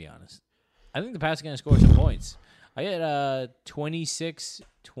 to be honest. I think the Pats are going to score some points. I got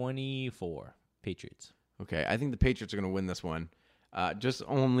 26-24 Patriots. Okay, I think the Patriots are going to win this one, just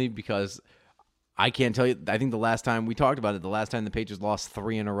only because I can't tell you. I think the last time we talked about it, the last time the Patriots lost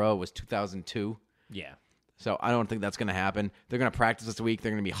 3 in a row was 2002. Yeah. So I don't think that's going to happen. They're going to practice this week.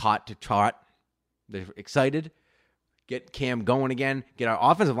 They're going to be hot to trot. They're excited. Get Cam going again. Get our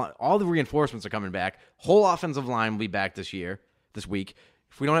offensive line. All the reinforcements are coming back. Whole offensive line will be back this week.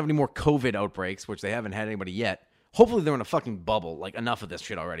 If we don't have any more COVID outbreaks, which they haven't had anybody yet, hopefully they're in a fucking bubble. Like, enough of this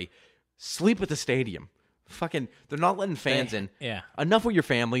shit already. Sleep at the stadium. Fucking, they're not letting fans in. Yeah. Enough with your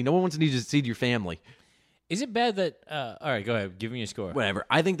family. No one wants to need to see your family. Is it bad that... all right, go ahead. Give me a score. Whatever.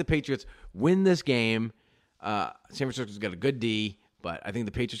 I think the Patriots win this game. San Francisco's got a good D, but I think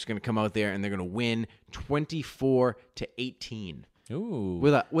the Patriots are going to come out there and they're going to win 24-18. Ooh.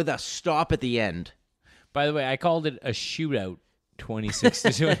 With a stop at the end. By the way, I called it a shootout.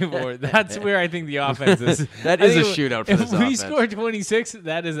 26-24. That's where I think the offense is. That is a shootout for this offense. If we offense. score 26,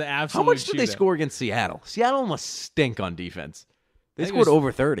 that is an absolute How much did they shootout. score against Seattle? Seattle must stink on defense. They I think scored it was-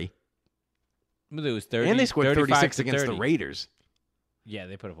 over 30. It was 30, And they scored 36 against 30. the Raiders. Yeah,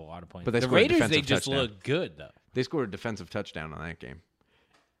 they put up a lot of points. But they the scored a Raiders, they defensive just touchdown. look good, though. They scored a defensive touchdown on that game.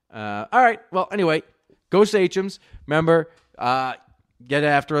 All right. Well, anyway, go Sachems. Remember, Get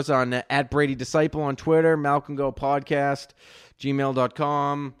after us on at Brady Disciple on Twitter, Malcolm Go Podcast,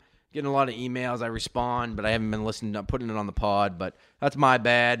 gmail.com. Getting a lot of emails. I respond, but I haven't been putting it on the pod, but that's my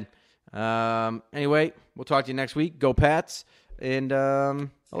bad. Anyway, we'll talk to you next week. Go Pats, and I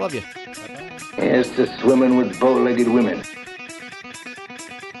love you. Here's to swimming with bow-legged women.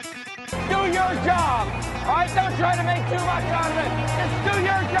 Do your job. All right, don't try to make too much out of it. Just do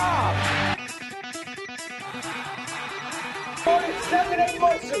your job. 7-8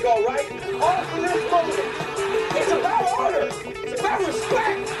 months ago, right? All for this moment. It's about honor. It's about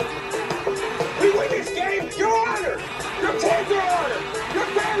respect. We win this game, you're honored. Your kids are honored. Your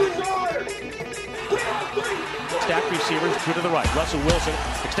family's honored. We are three. Stack receivers, two to the right. Russell Wilson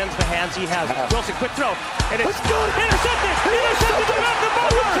extends the hands he has. Wilson, quick throw. And it's good. Intercepted. Intercepted by Malcolm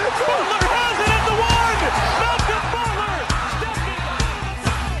Butler. Butler has it at the one. Malcolm Butler.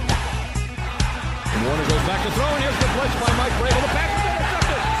 Warner goes back to throw, and here's the blitz by Mike Vrabel. The pass is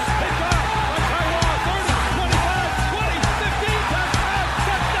intercepted. They got by Tyrod. 30, 25, 20, 15,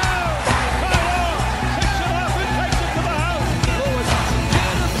 touchdown. Tyrod picks it up and takes it to the house.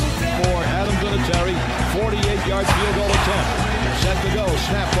 For Adam Vinatieri, 48-yard field goal attempt. Set to go.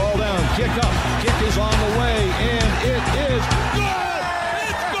 Snap, ball down. Kick up. Kick is on the way, and it is good.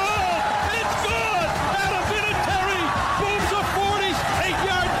 It's good. It's good. Adam Vinatieri booms a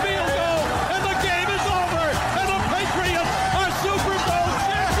 48-yard field goal, and the game is over. And the Patriots are Super Bowl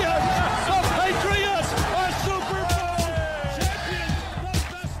champions. The Patriots are Super Bowl champions. The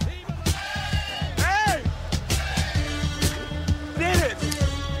best team in the Hey! Did it.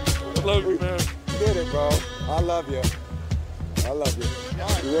 I love you, man. Did it, bro. I love you. I love you.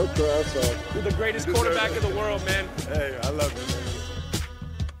 You're class up. You're the greatest quarterback in the world, man. Hey, I love you, man.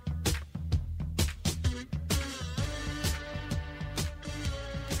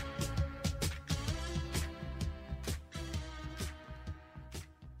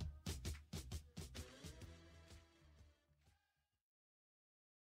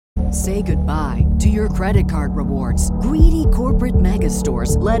 Say goodbye to your credit card rewards. Greedy corporate mega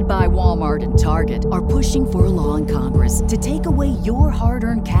stores, led by Walmart and Target, are pushing for a law in Congress to take away your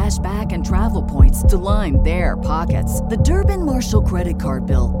hard-earned cash back and travel points to line their pockets. The Durbin-Marshall credit card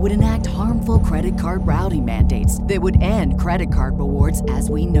bill would enact harmful credit card routing mandates that would end credit card rewards as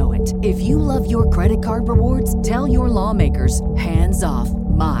we know it. If you love your credit card rewards, tell your lawmakers, hands off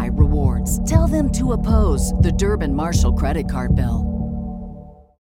my rewards. Tell them to oppose the Durbin-Marshall credit card bill.